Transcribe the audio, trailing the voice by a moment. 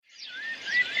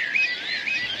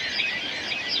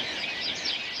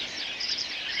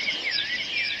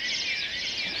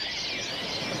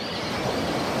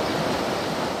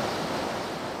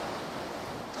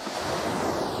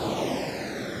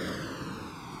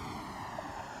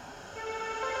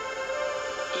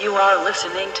You are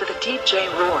listening to the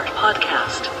DJ Roar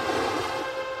podcast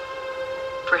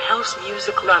for house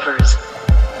music lovers.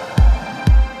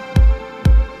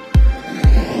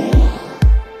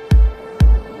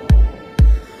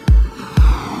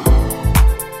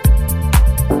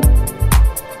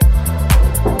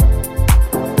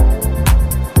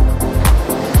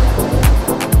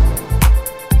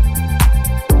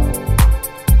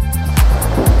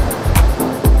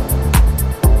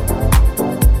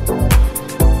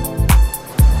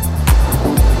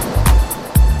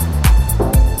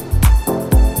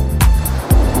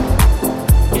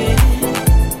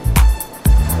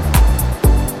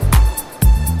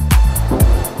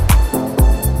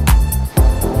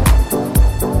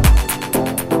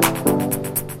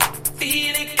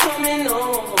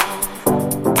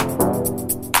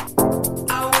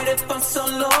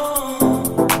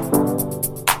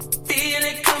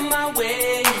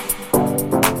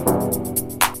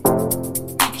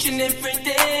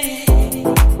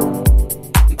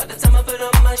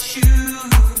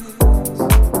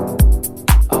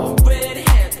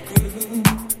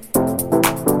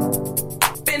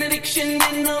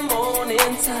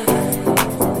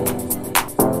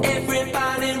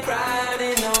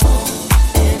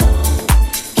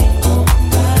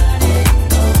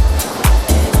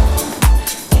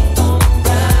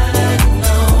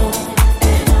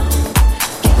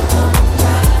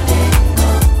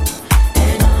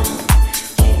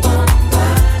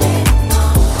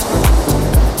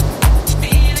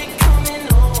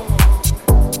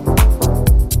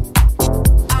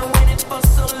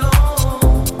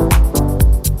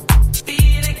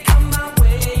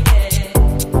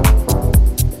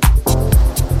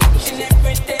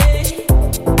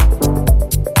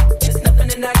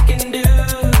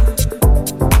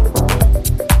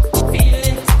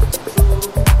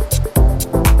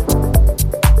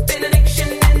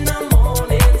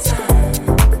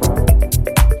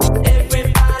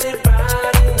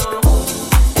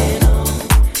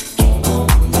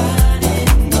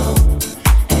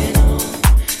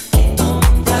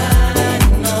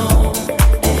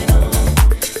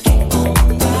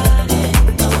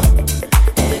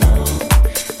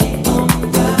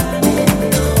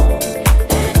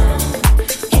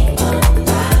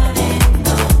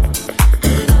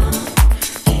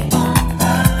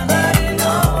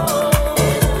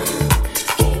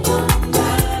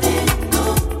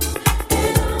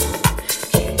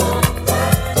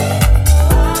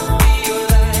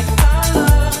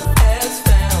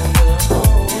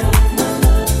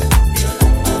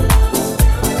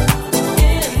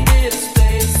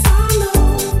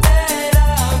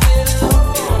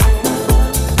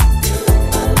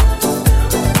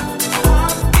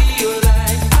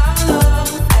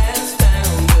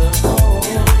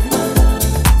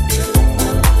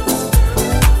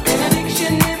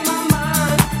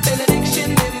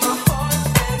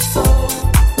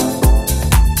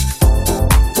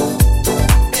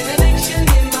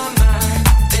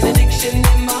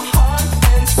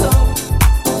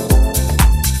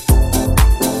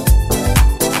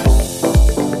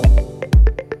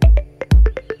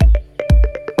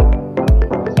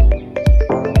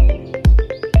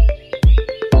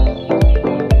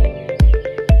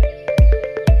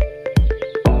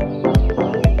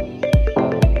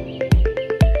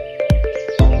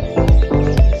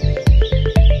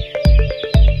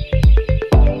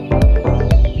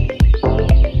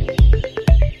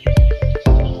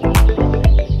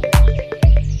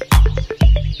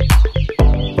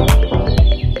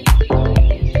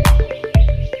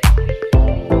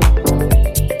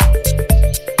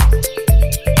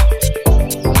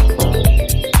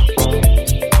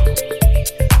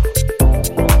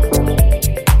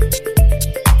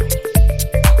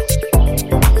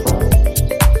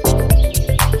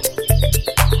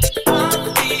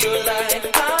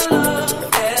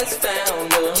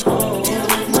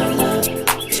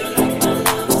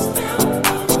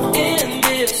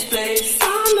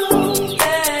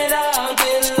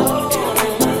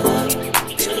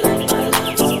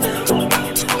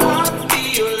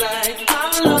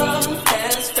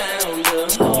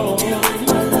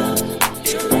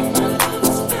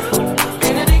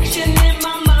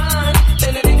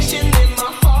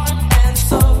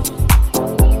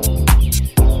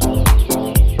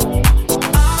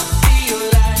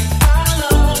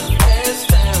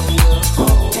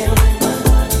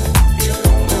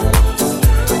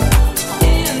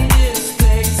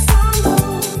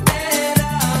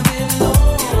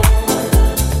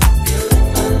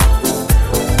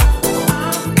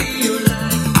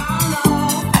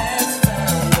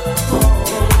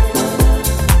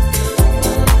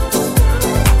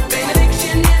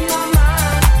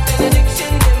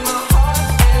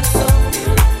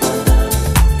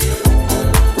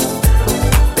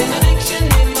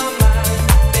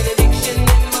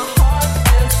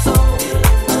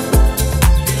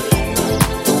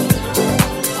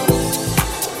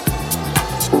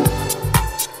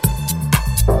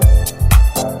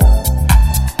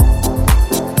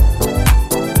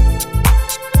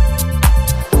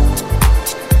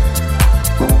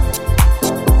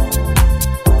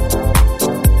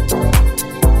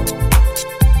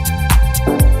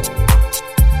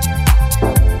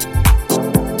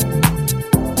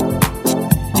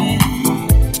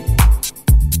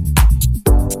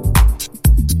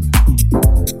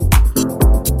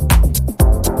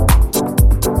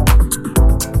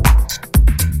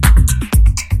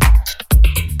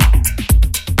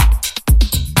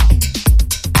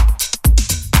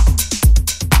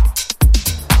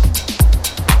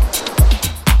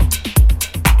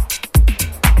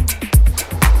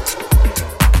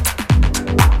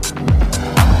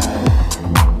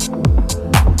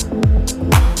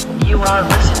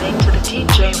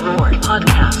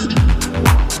 Podcast.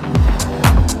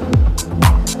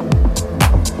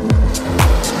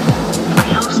 For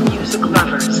house music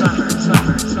lovers.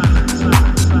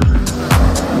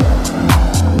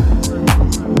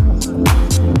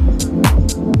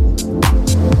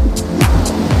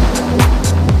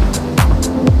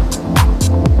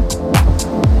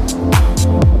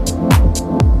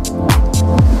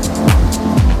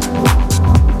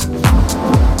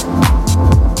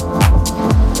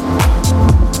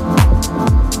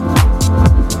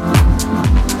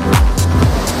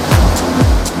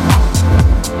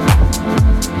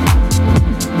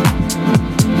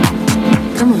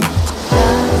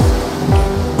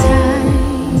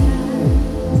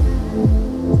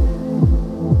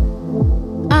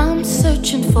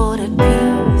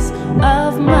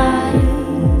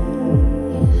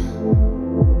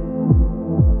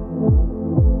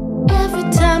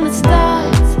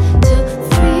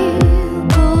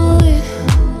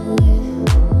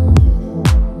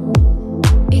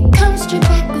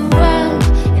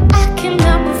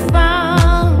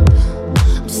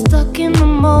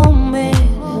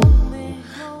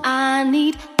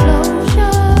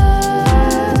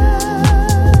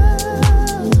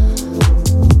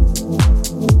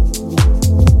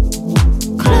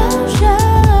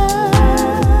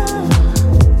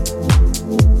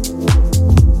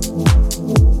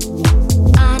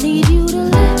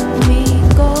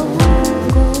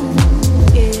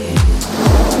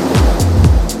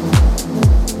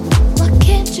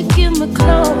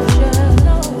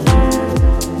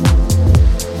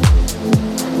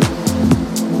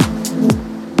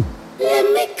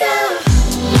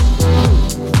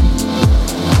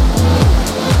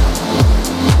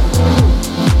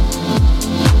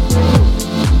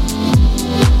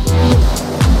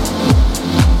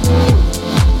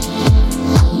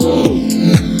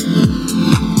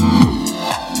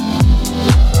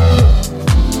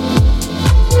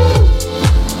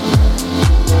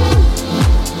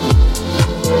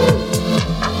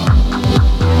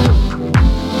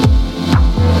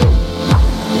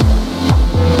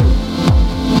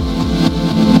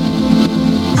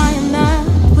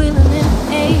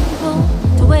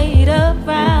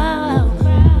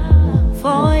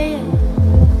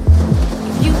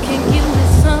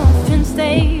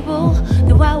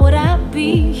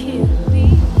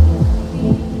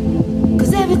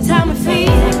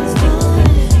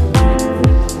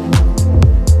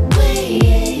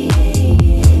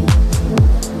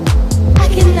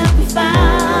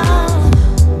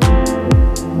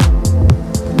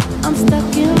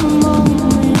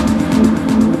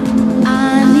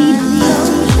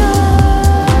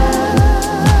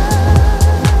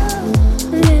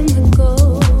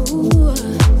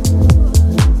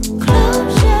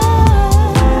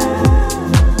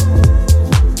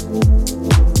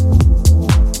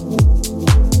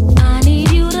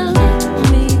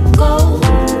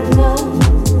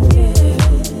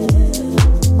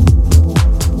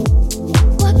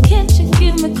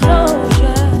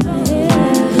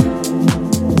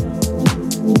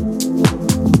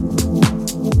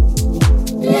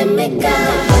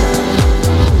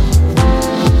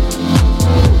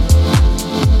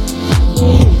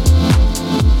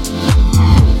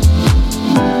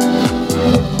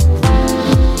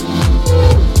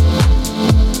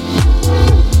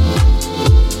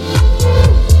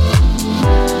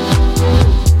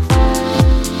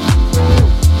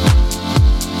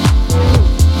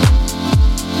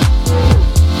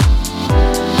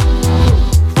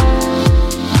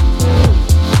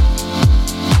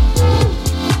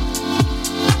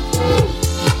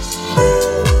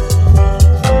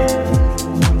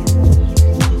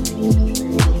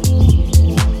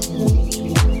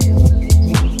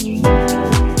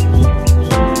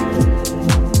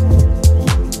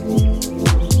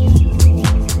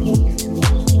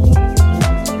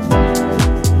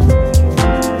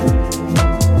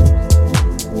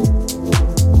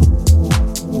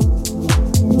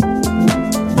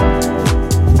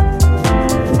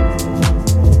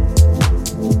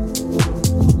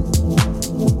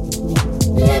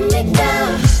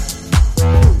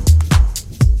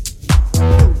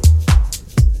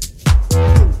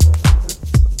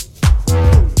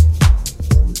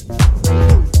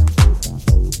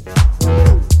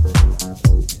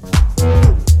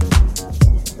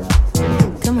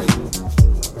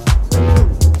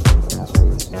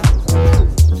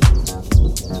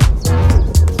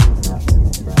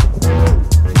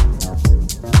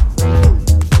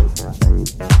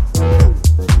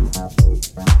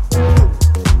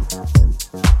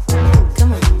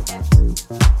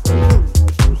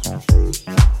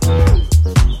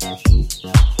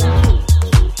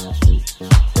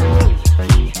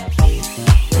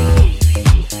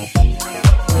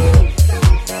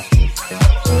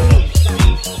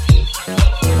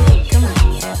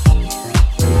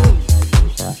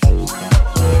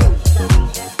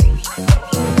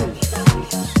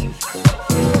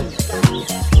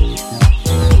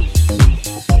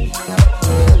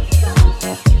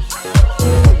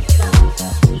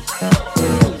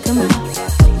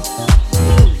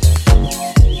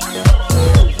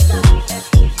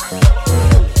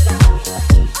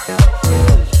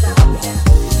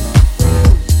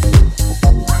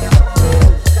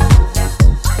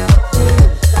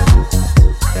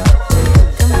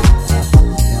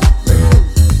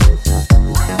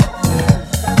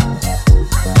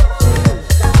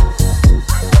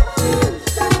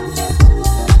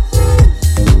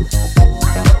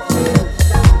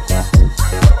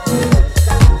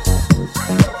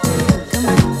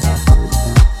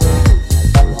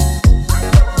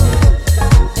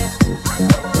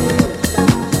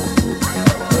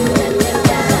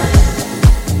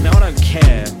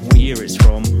 care what year it's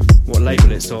from, what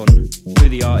label it's on, who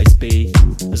the artist be,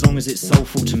 as long as it's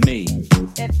soulful to me.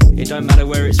 It don't matter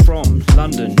where it's from,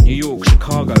 London, New York,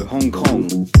 Chicago, Hong Kong.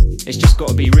 It's just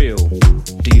gotta be real.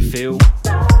 Do you feel?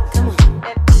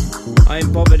 I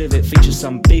ain't bothered if it features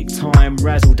some big time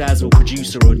razzle-dazzle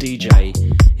producer or DJ.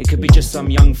 It could be just some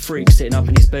young freak sitting up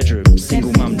in his bedroom,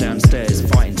 single mum downstairs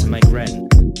fighting to make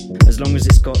rent. As long as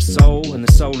it's got soul and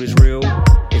the soul is real,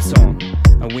 it's on,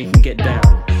 and we can get down.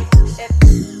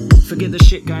 Forget the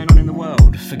shit going on in the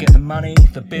world. Forget the money,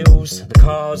 the bills, the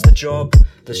cars, the job,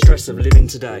 the stress of living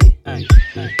today. Hey,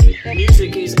 hey.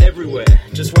 Music is everywhere,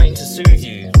 just waiting to soothe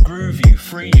you, groove you,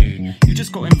 free you. You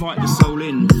just gotta invite the soul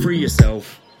in, free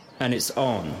yourself, and it's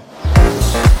on.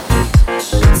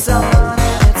 It's on,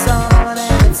 and it's on,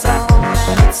 and it's on,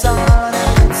 and it's on,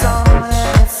 and it's on,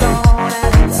 and it's on,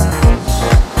 and it's on.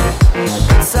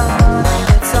 It's on, and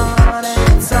it's on, and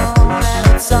it's on,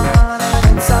 and it's on,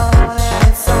 and it's on, and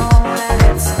it's on, and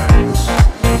it's on.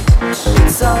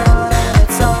 It's on, and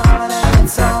it's on, and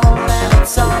it's on, and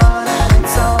it's on, and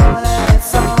it's on, and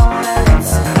it's on, and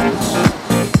it's on.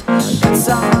 It's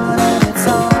on, and it's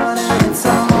on, and it's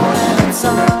on, and it's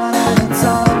on, and it's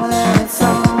on, and it's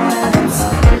on, and it's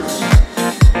on.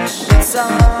 It's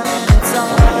on, and it's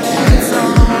on, and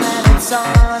it's on, and it's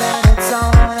on, and it's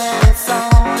on, and it's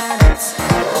on, and it's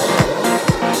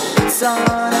it's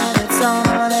on, and it's on,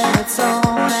 and it's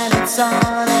on, and it's on, and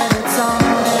it's on,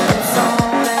 and it's on,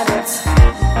 and it's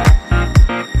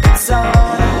it's on, and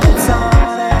it's on,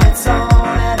 and it's on,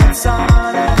 and it's on, and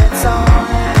it's on,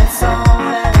 and it's on,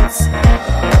 and it's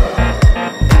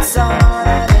it's on,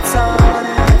 and it's on, and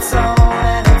it's on,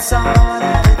 and it's on, and it's on,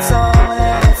 and it's on,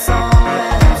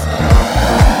 and it's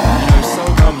You know,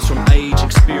 soul comes from age,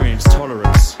 experience,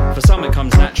 tolerance. For some it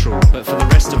comes natural, but for the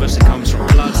rest of us it comes from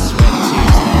blood, sweat,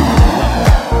 tears, and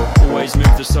love. Always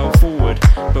move the soul forward,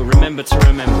 but remember to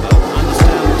remember.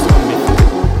 Understand what's gone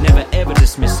before. Never ever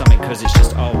dismiss something because it's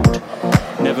just old.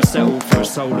 Never settle for a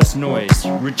soulless noise.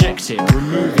 Reject it,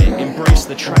 remove it, embrace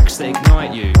the tracks that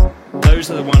ignite you. Those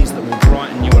are the ones that will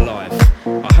brighten your life.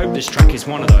 I hope this track is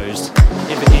one of those.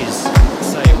 If it is,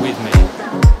 say it with me,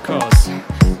 'cause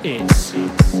it's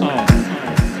on.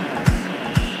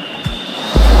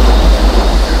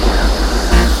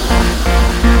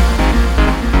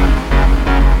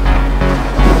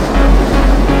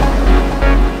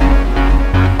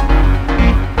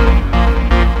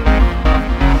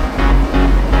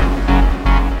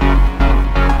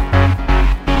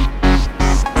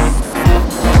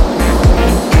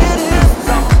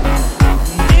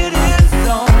 It is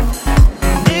on,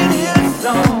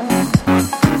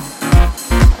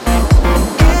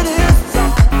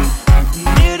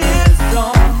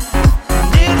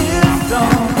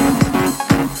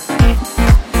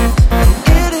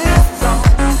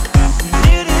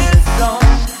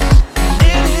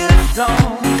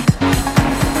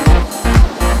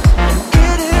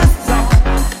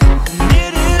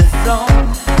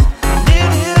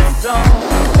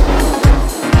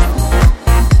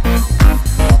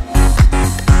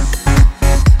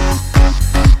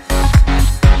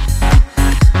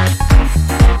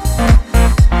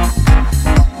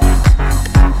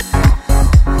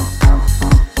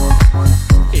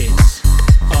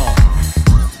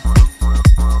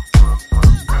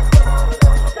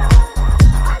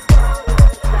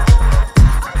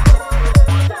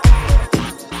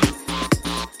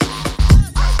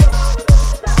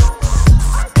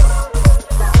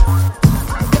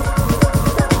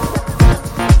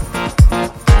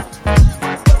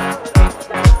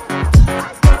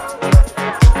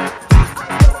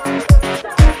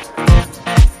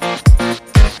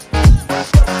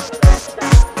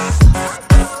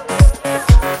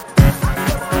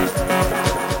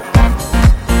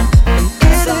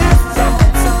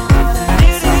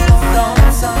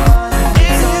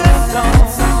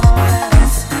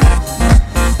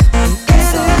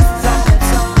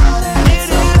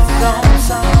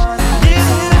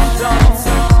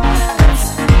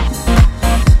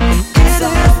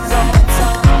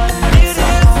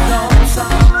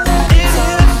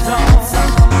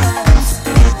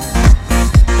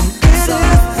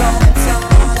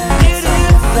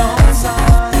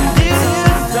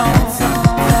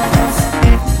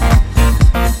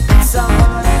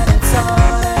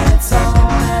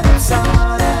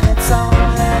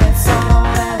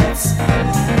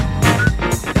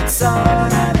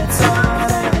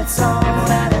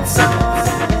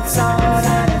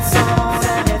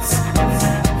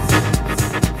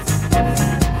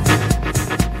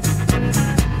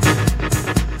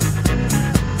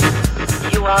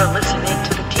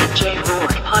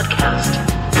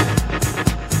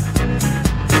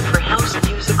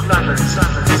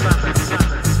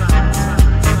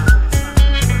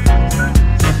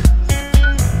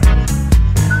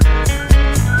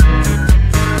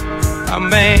 A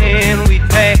man we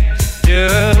passed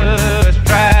just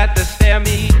tried to stare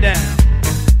me down.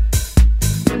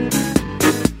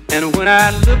 And when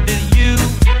I looked at you,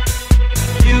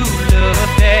 you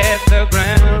looked at the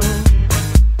ground.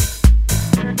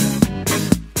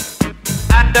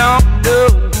 I don't know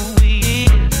who he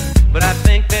is, but I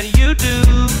think that you do.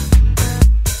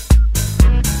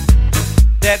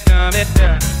 That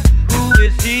committer, who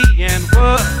is he and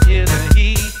what is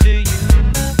he to you?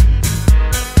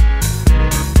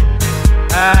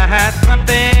 I had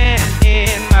something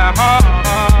in my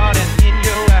heart and in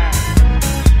your eyes.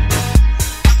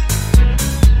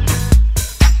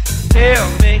 Tell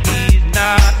me he's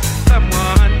not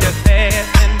someone just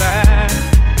passing by.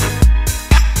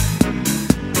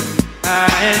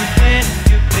 And when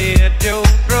you cleared your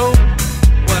throat,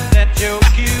 was that your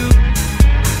cue?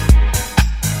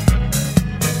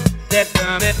 That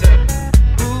committer,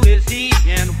 who is he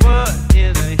and what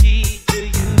is he to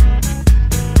you?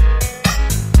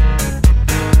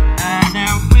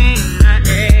 Now when I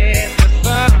had the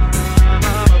fun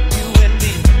of you and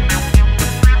me,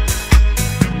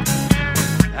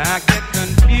 I get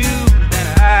confused and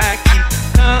I keep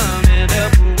coming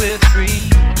up with three.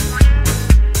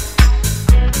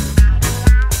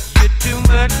 You're too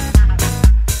much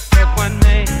for one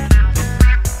man,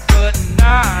 but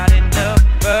not enough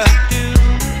for two.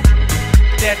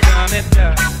 That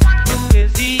committer, who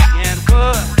is he and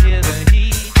what is he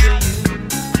to you?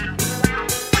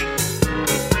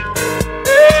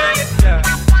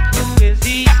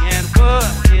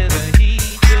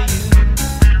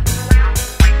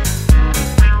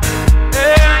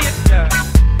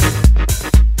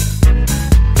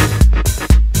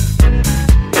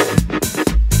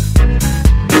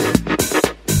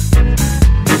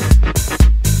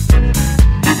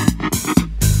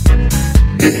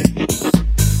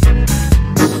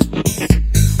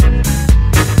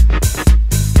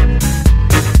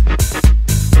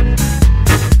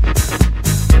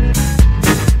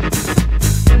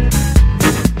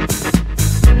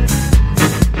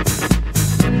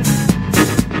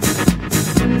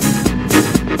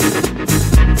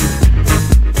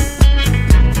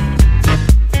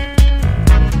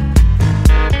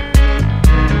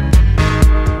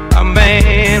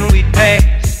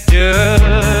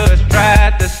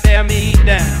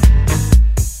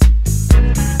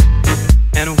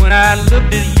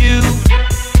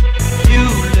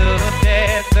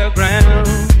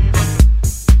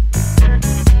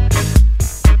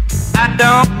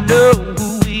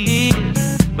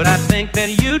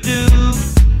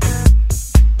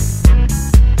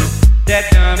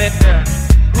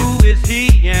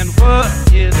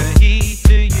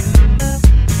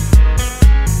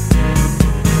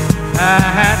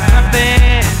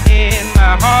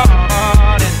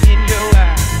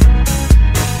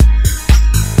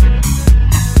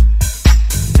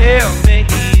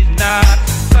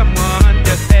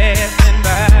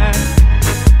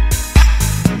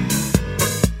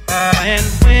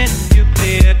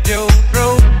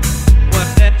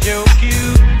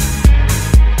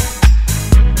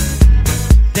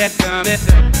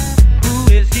 Who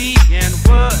is he and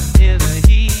what is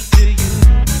he to you?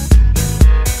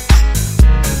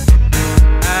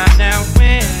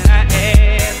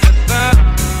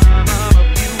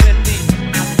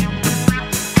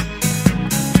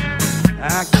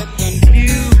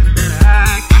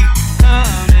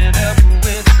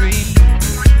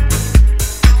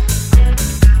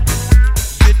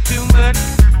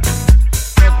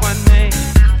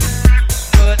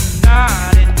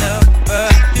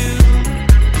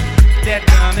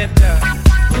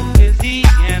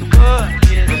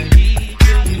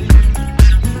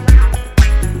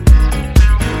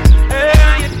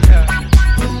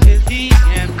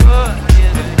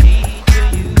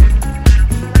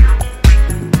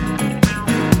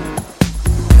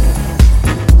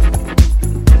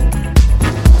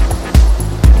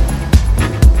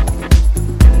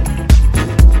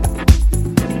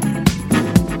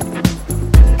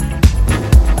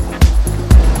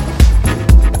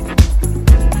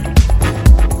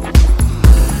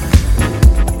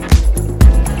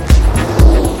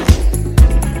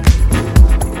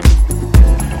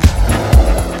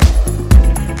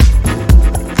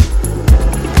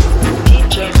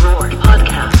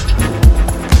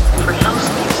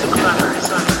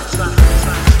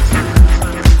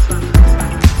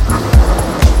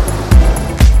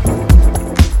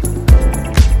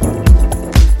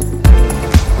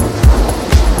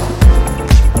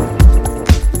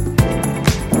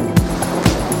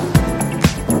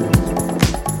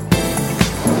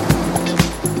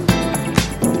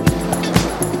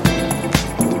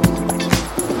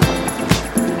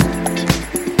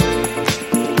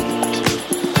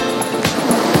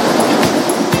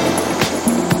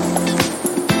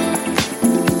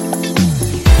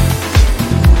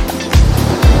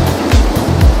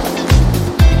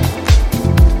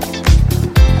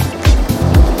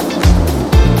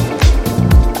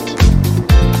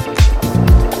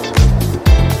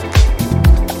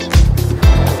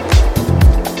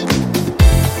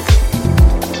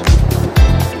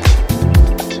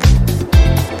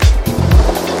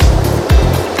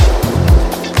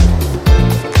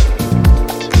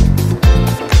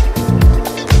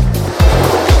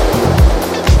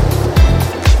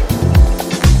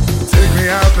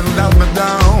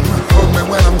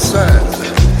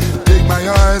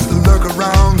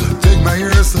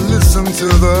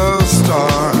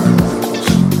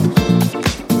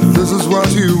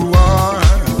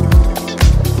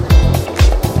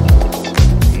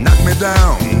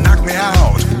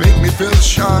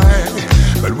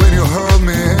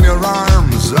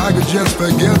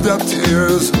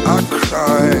 tears I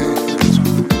cried.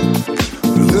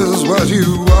 This is what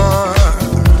you are.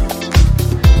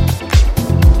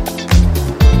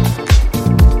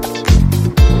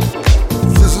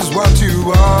 This is what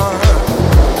you are.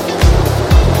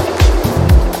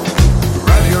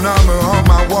 Write your number on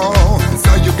my wall. It's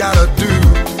all you gotta do.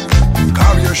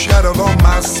 Carve your shadow on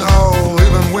my soul,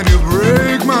 even when you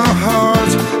break my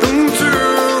heart in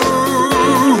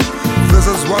two. This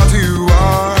is what you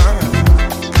are.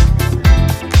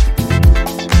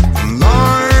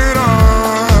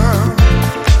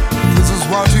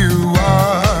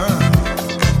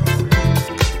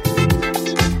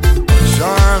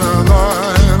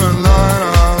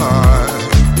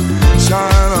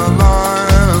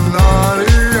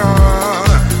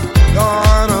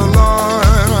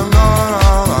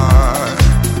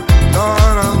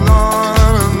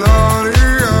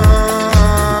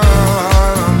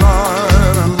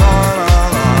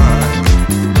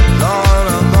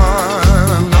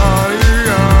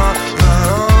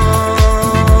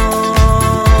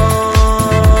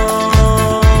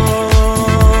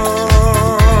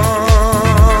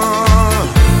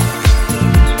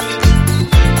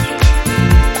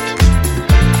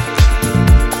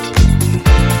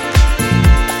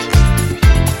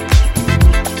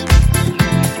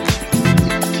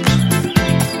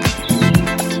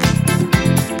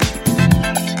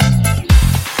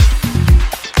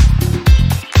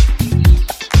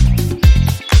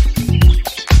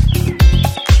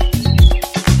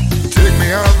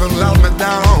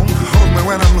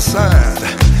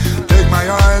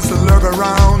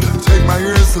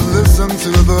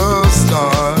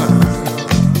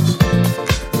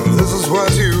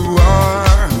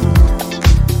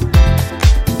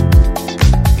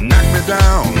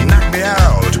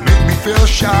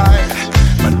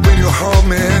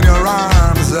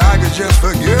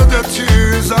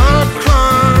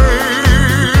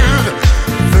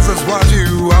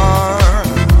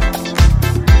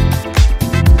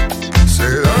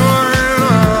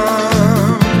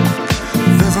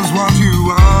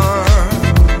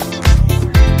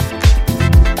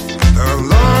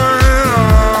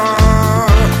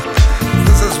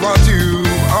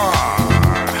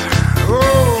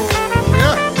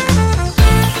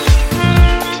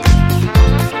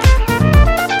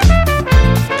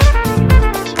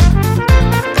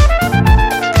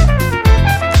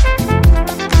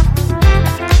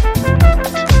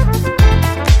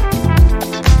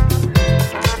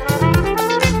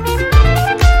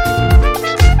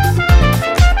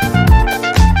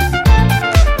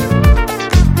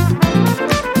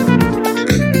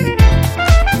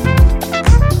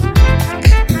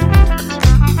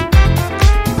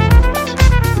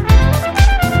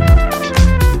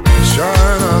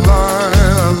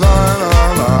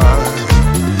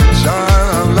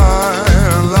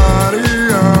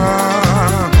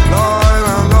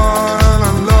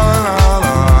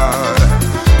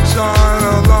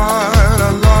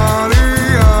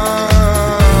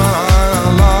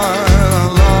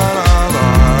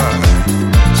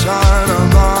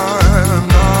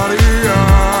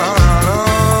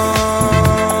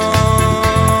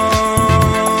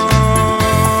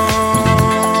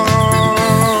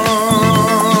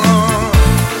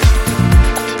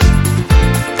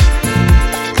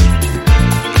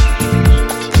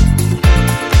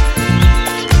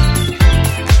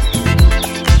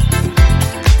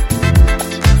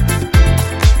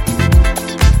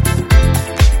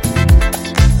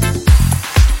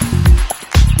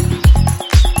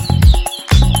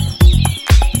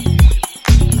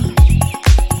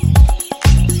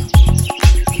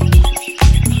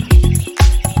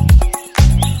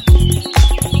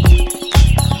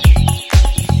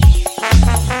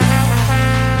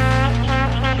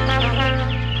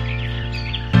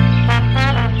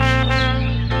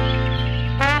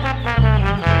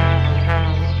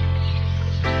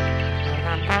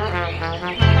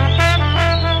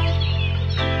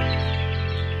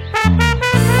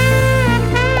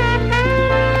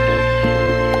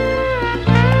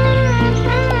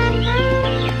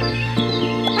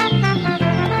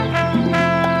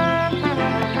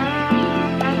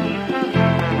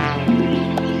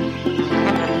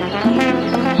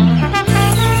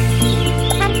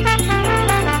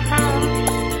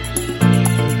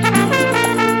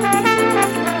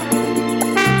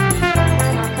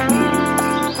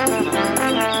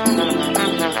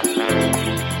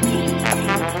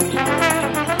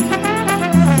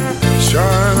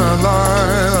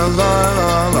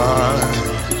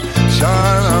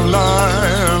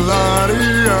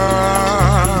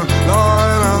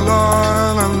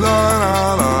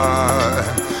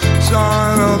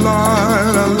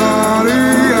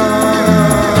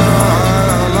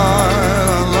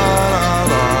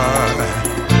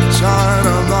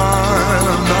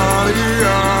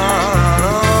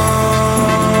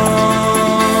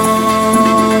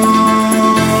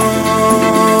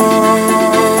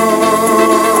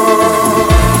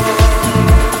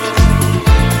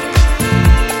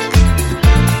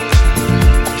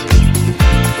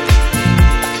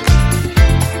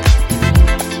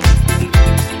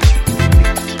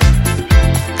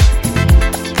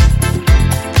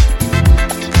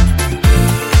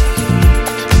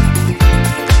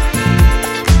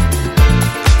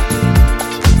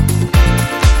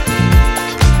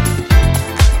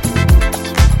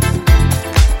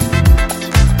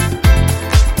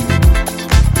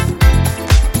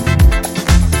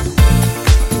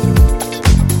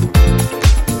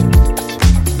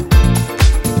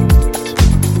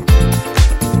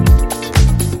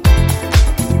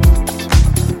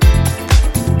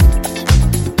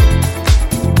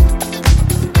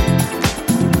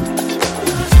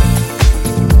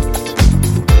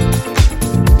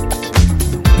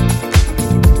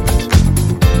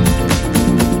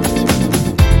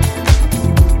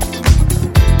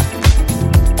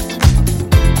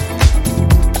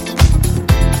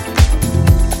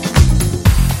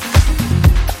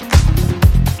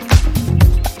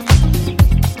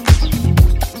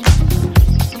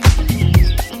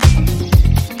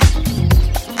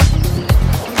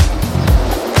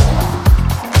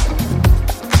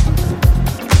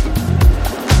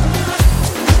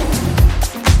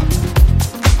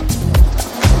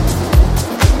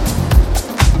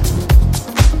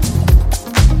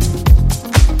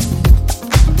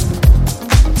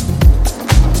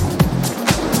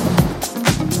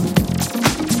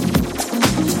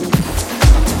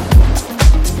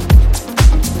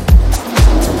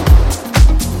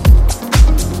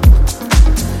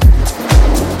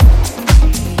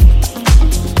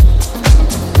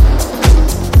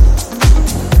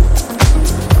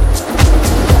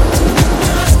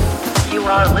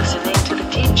 are listening to the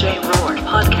DJ Roar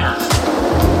podcast.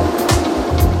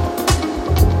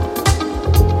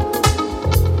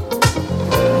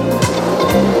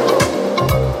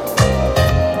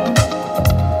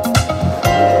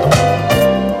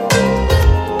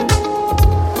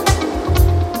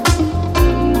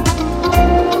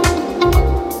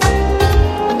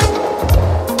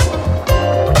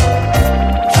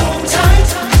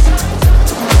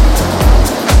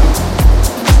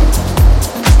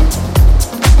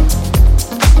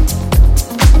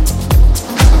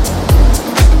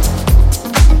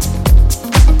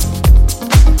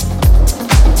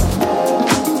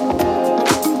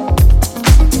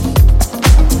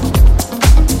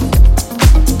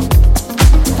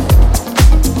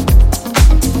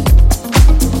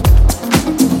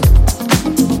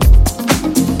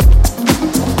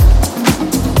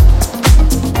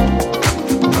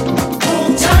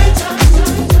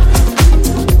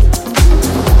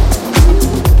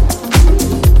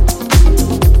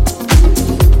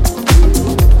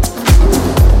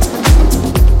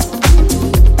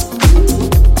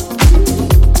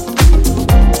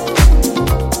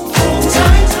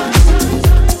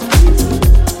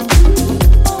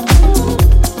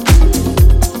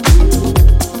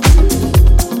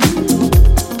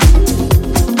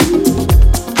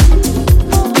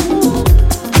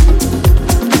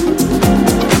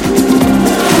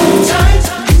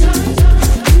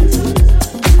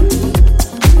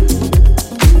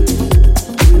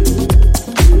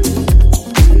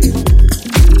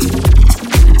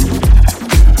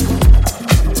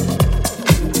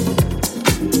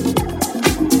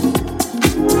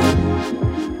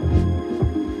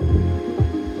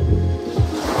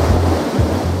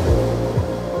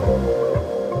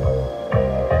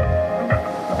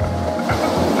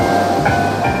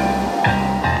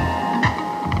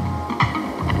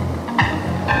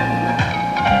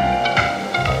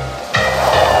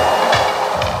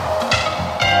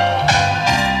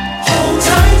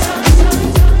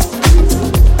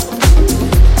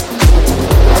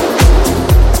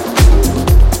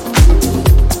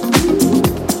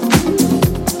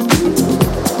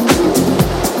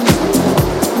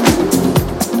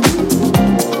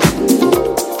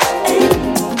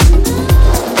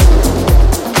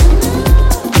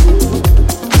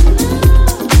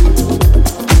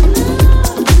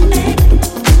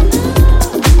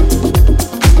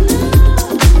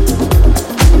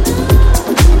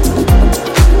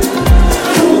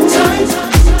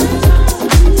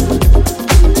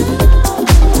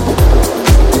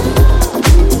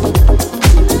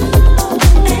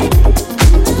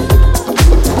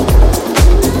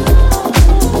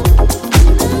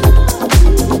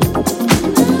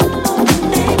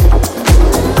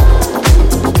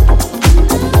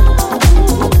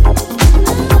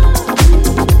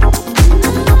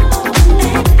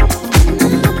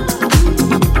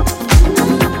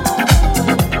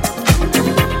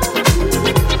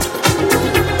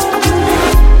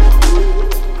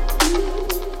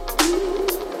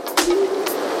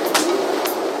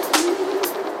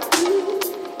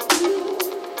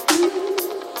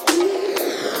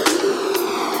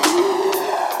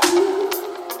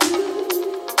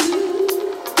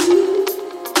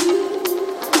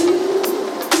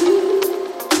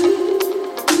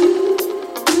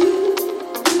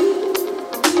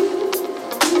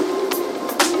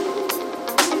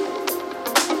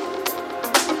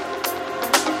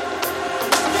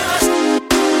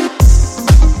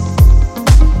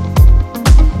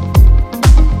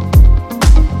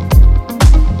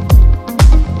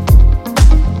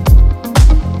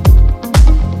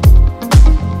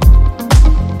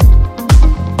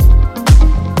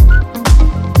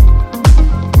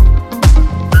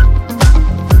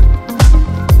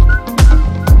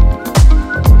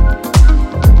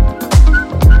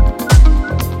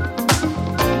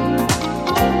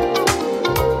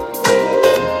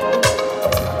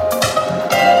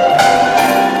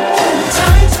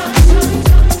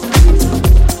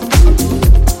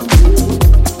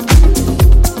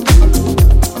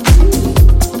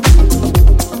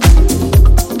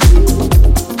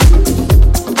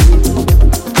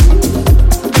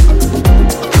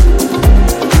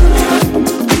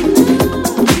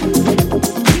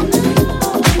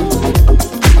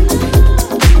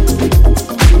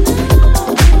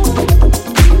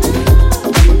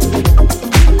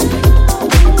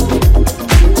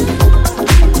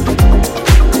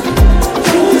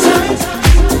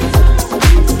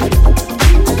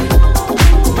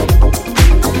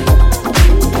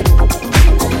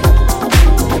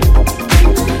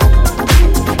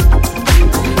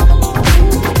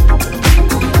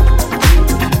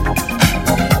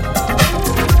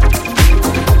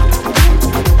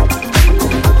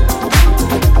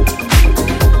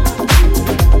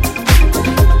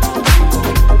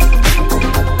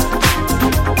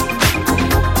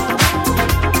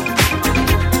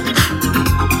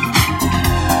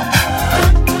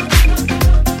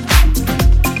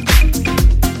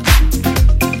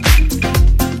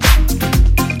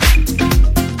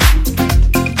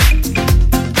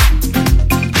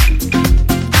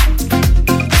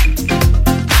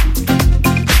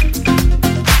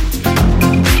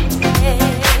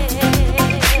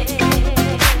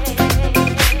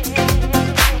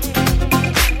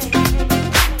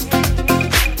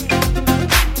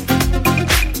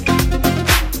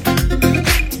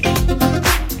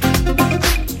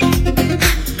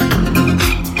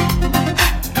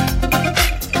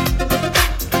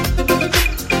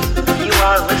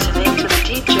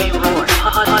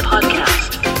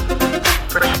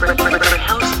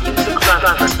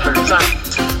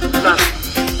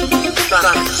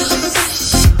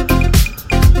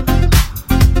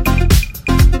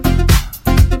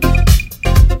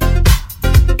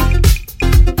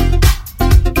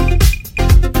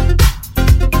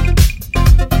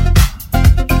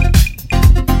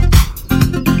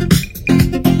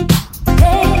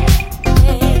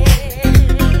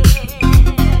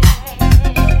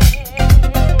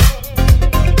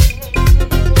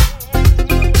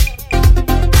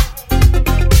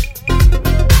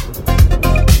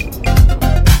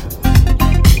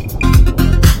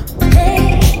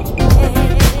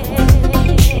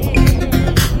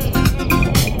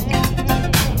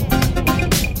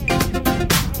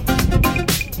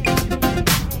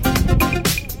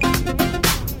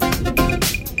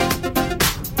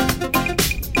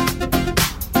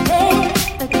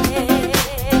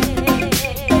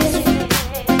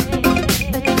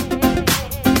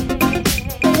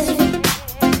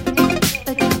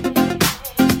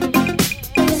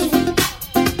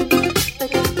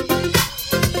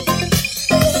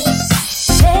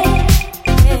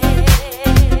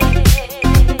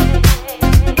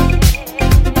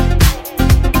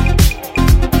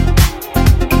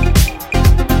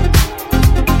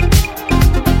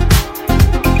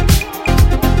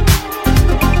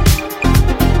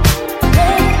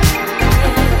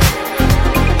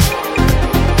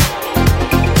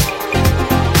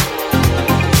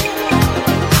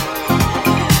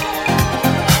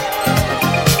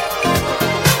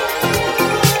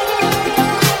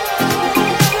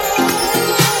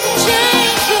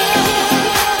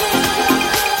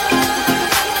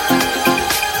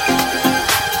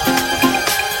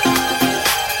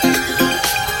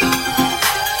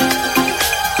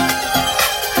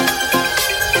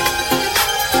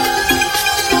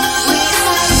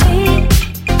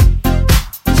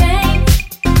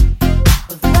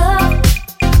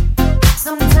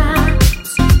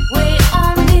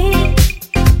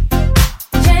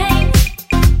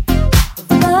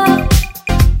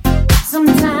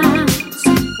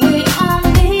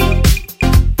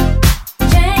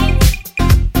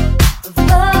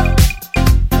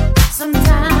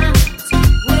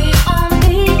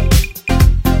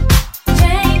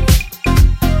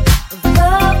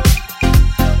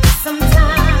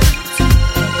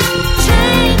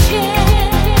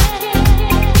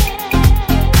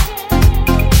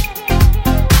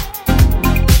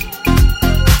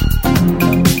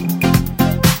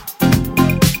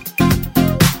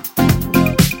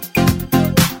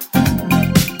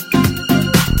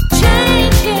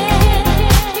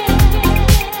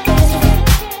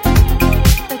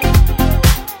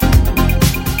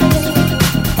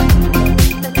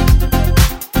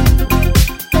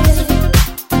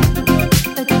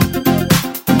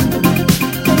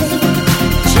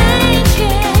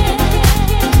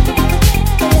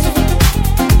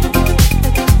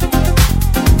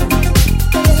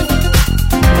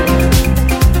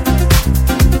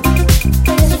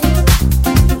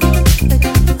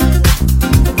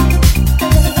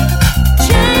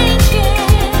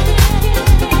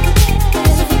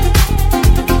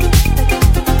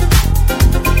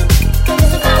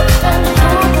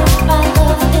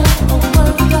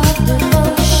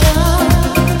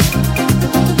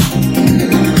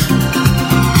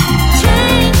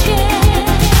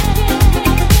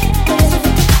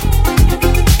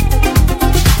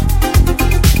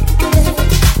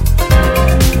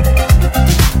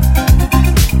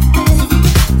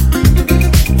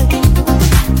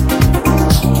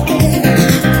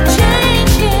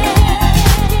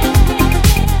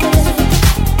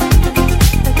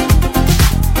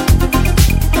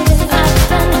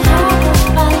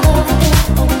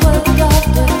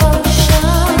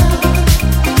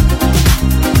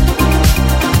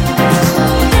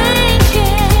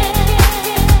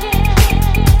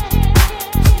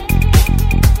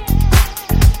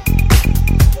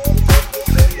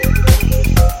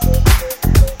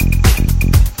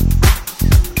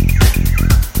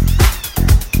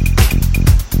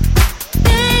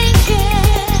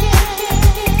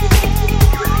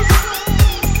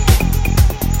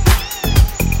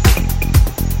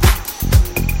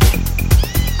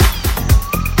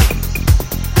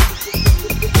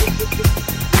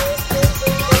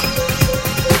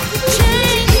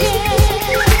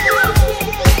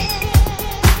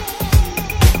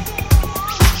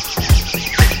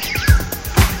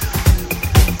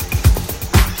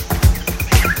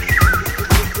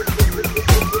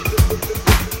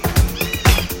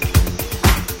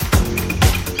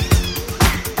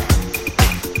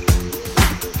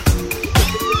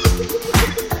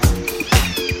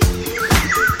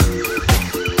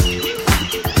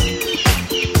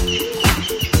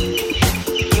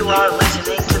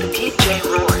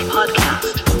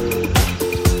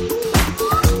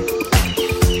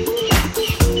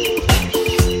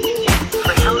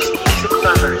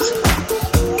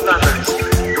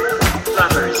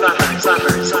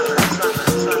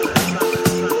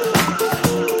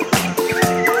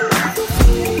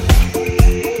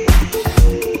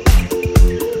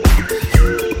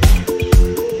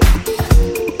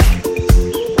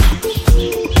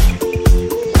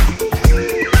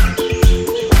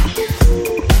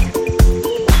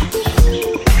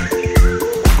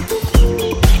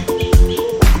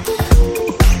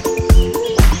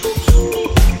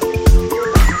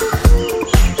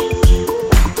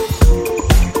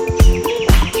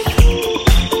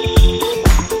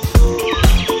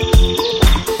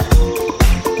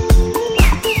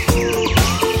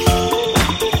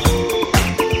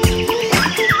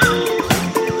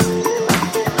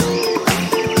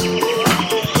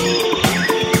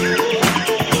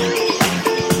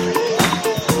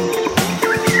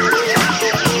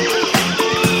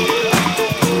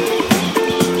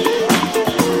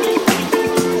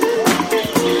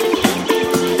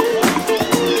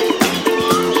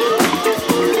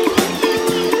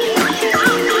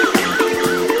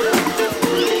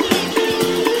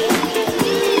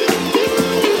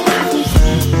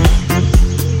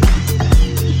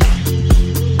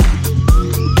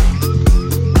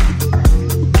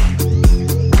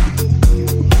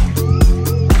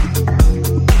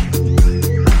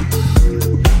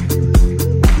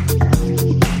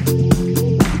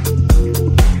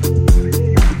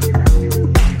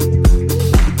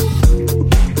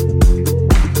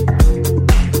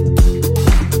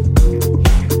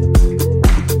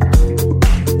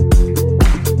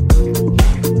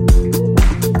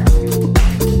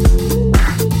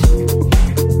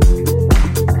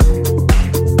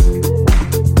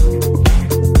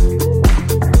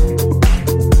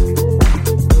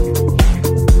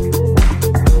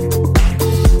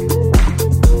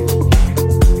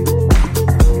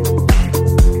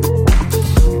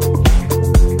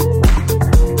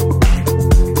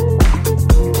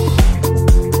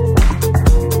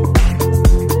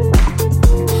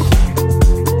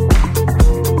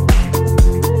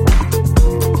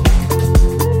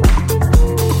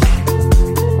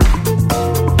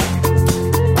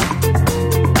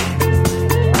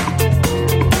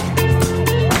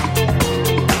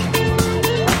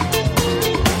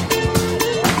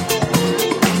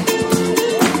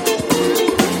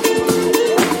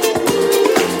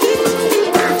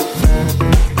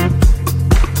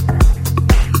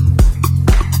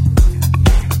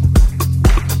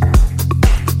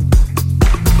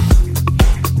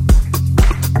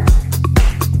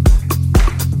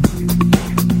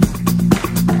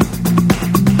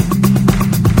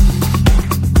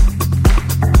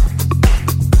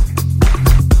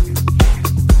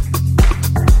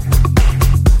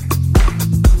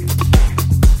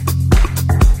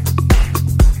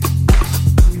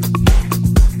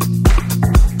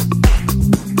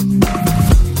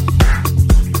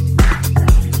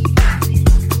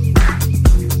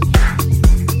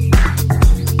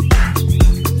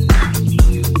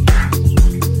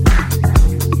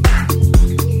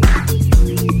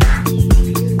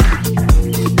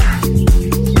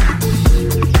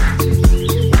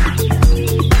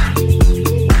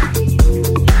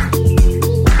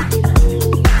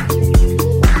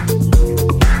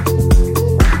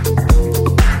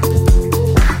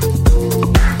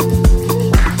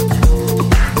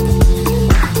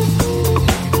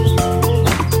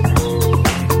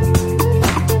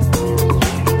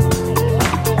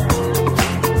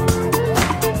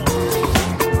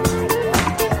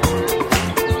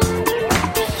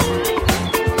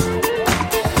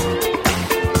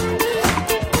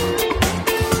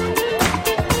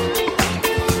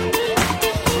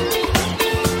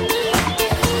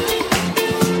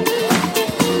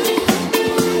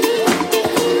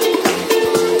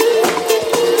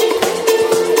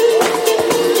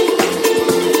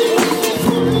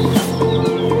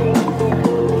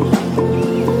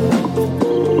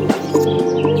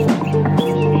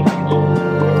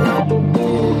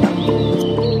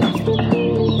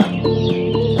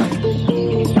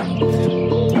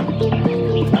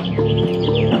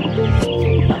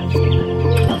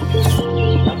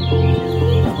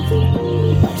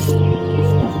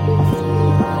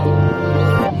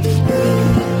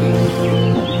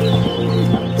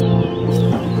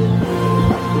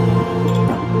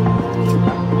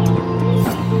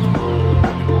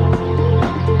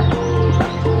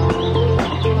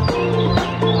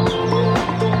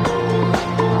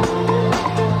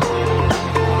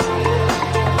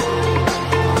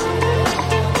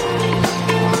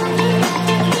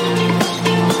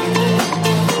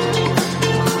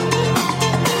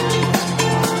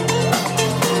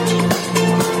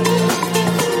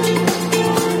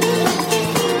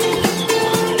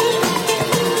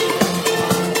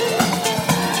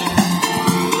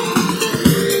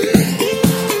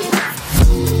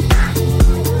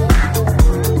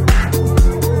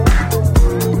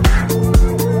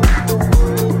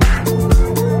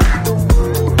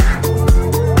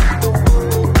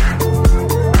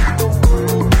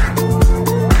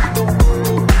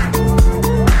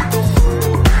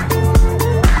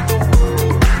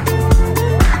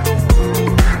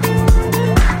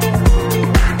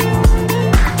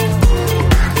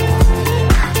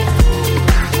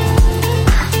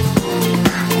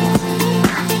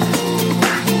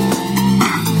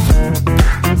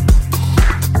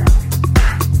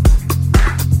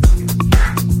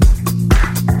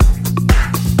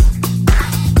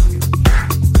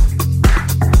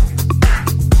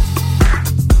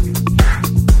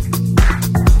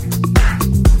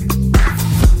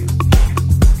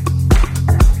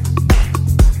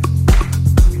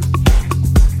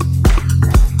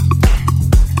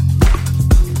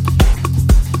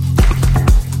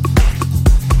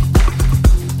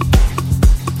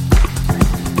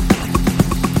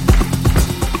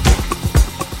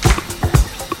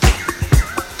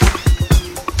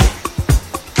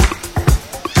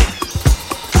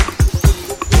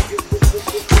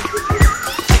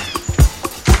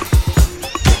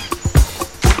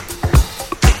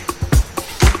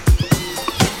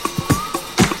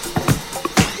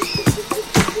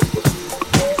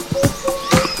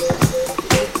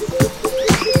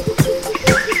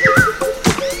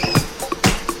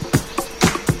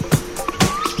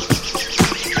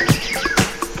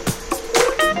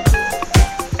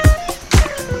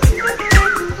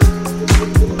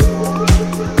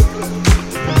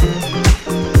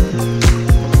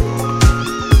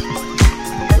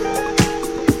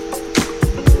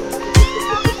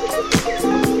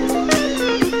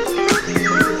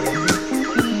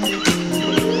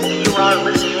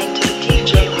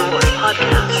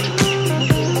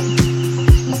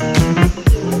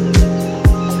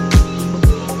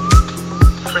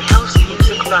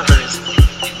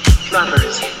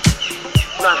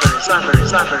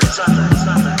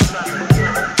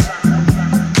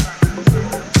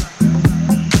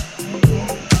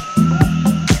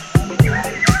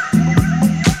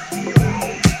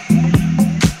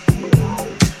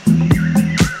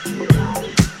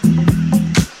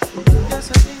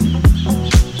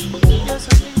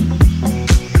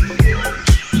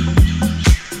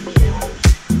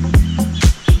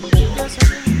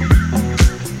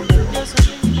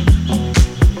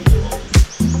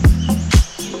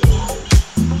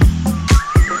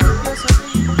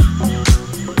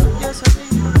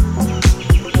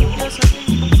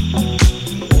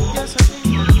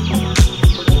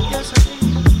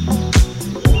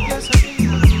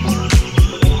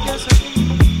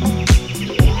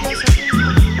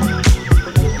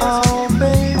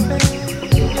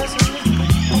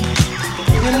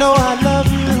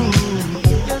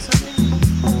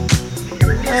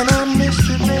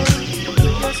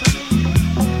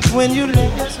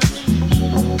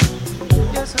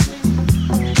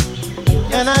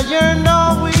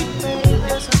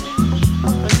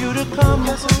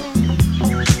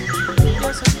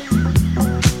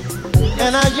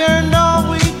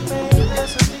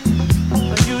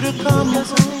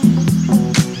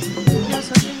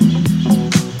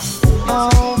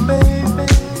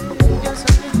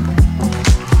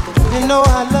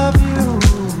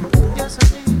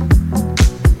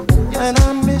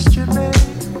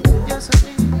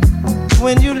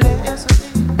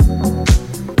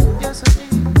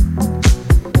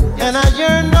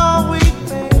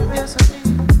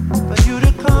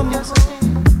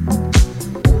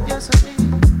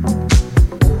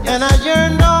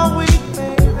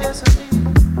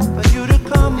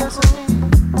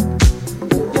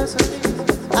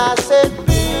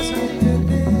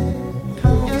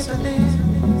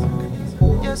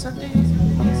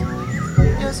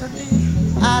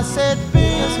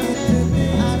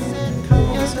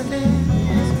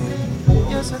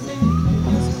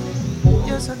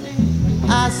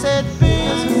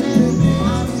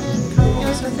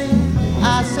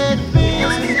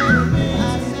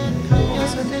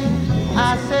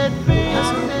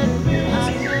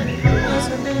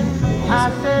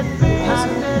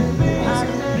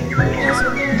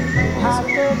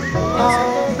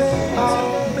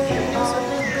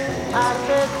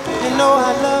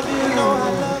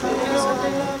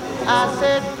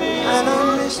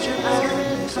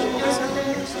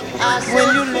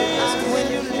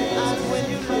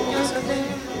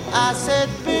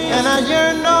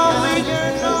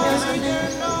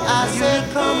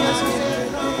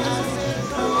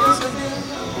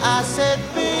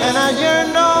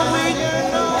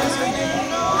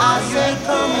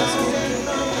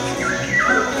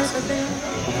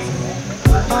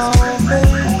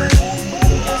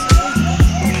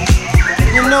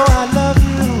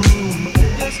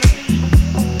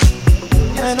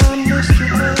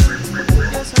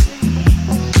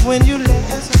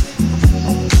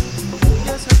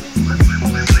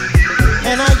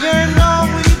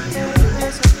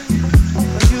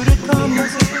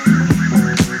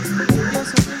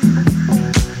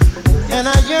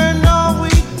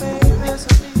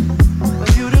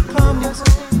 For you to come,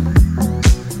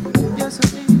 yes, I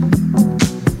do.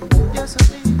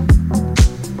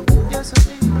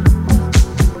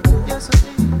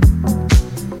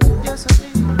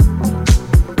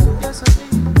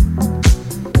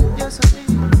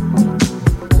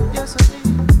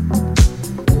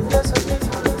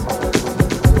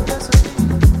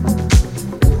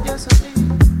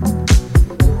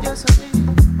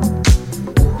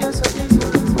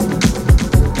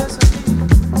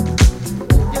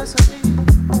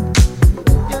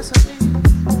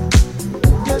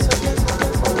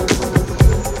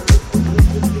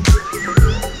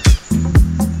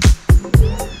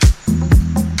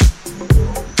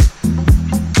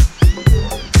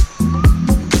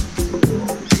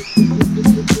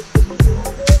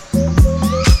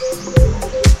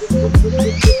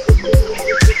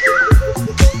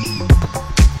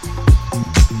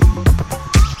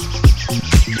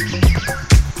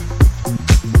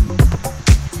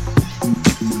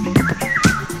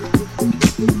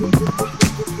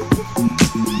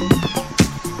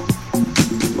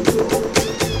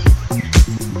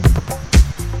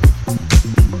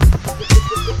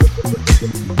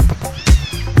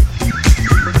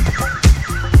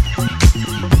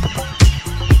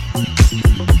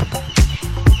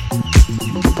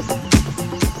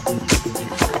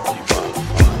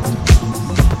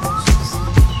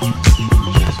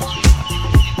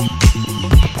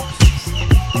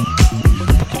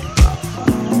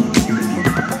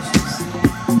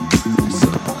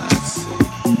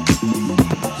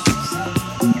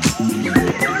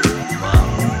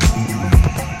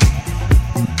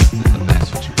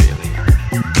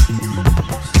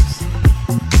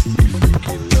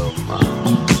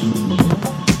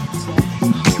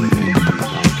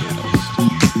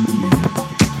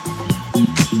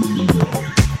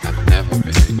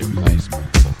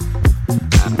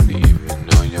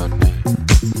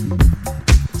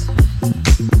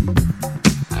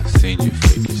 you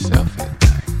freak yourself at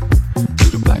night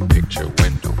through the black picture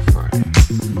window frame.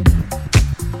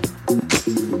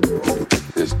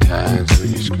 There's times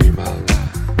when you scream out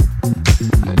loud.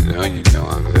 I know you know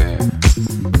I'm there,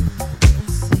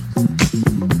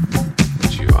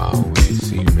 but you always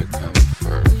seem to come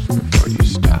first before you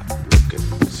stop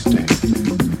looking and stare.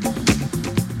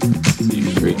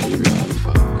 You freaky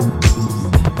motherfucker.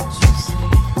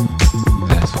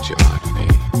 That's what you ought to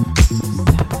be.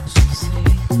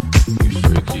 You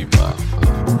freaky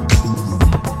motherfucker.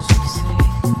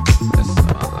 That's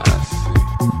all I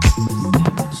see.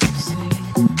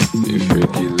 You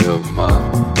freaky little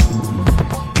mama.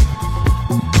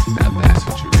 Now that's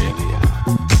what you really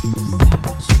are.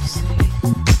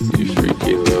 You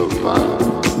freaky little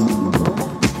mama.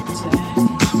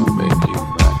 I'ma make you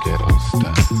my ghetto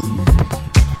style.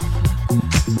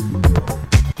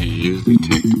 You usually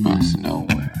take the bus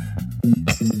nowhere.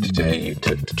 Today you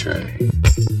took the train.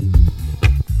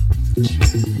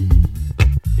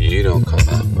 You don't come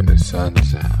out when the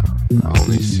sun's out. I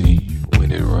only see you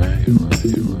when it rains.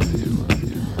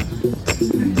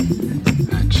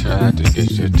 I tried to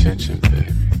get your attention,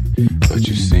 baby, but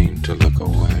you seem to look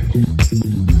away.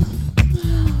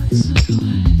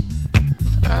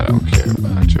 I don't care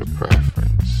about your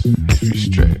preference. If you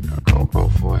straight, I'll go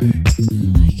both ways.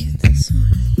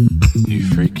 You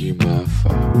freaky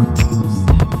motherfucker.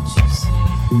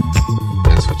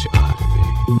 That's what you ought to be.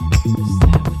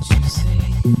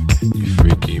 You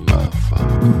freaky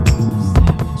motherfucker.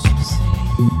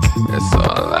 That's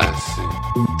all I see.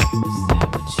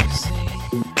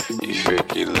 You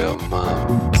freaky little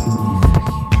mama.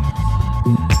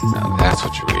 Now that's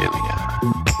what you really are.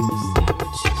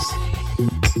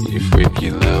 You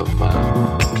freaky little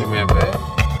mama. Come here, baby.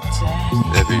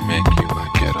 Let me make you my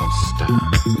ghetto star.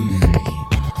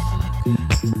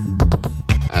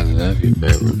 I love your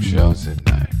bedroom shows at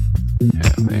night.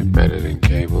 Hell, they better than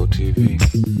cable TV.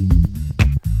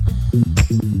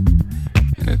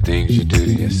 And the things you do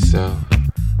to yourself,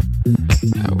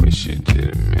 I wish you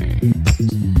did to me.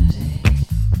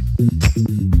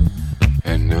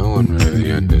 And no one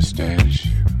really understands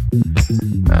you,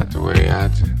 not the way I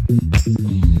do.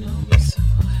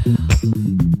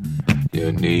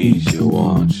 Your needs, your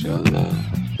wants, your love,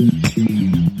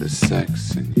 the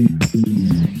sex in you.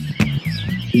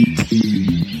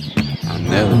 I'll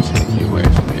never take you away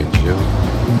from your joy.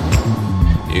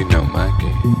 You know my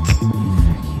game.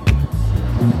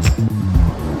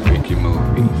 Freaky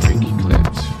movie, freaky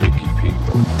clips, freaky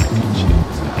people, freaky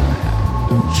chicks. I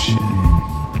have no shame.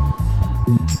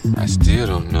 I still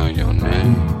don't know your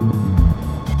name.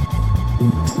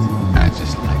 I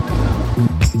just like the look.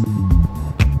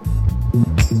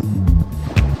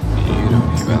 You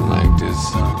don't even like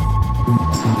this song.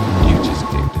 You just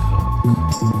dig the hook.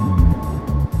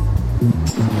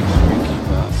 Freaky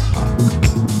motherfucker.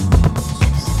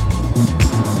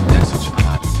 That's what you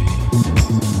ought to be.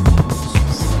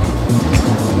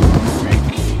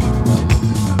 Freaky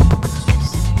motherfucker.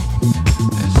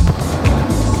 That's all I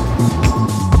see.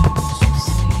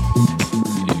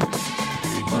 You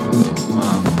freaky little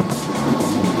mama.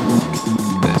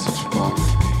 That's what you want to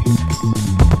be.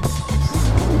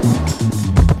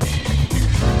 You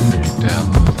freak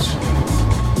devil.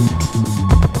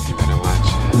 You better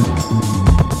watch it.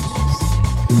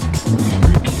 You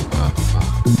freaky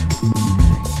motherfucker.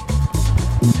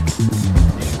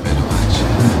 You better watch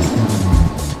it.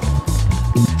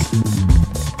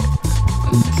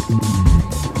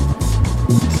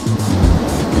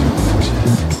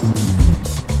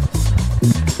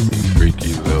 You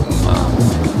freaky little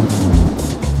mama.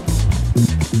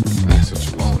 That's what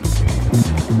you want to be.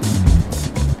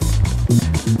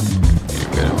 You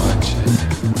better watch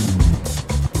it.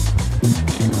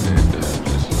 You end up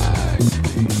just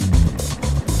like me.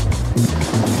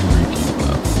 Freaky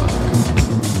motherfucker.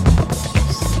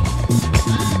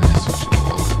 That's what you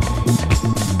want to be.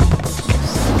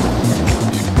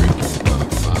 You freaky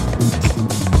motherfucker.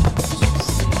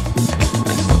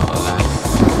 That's all I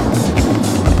see.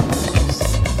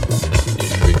 You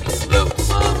freaky little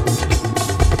mama.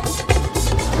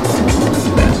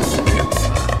 That's what you really are.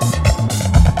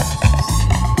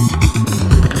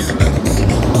 You little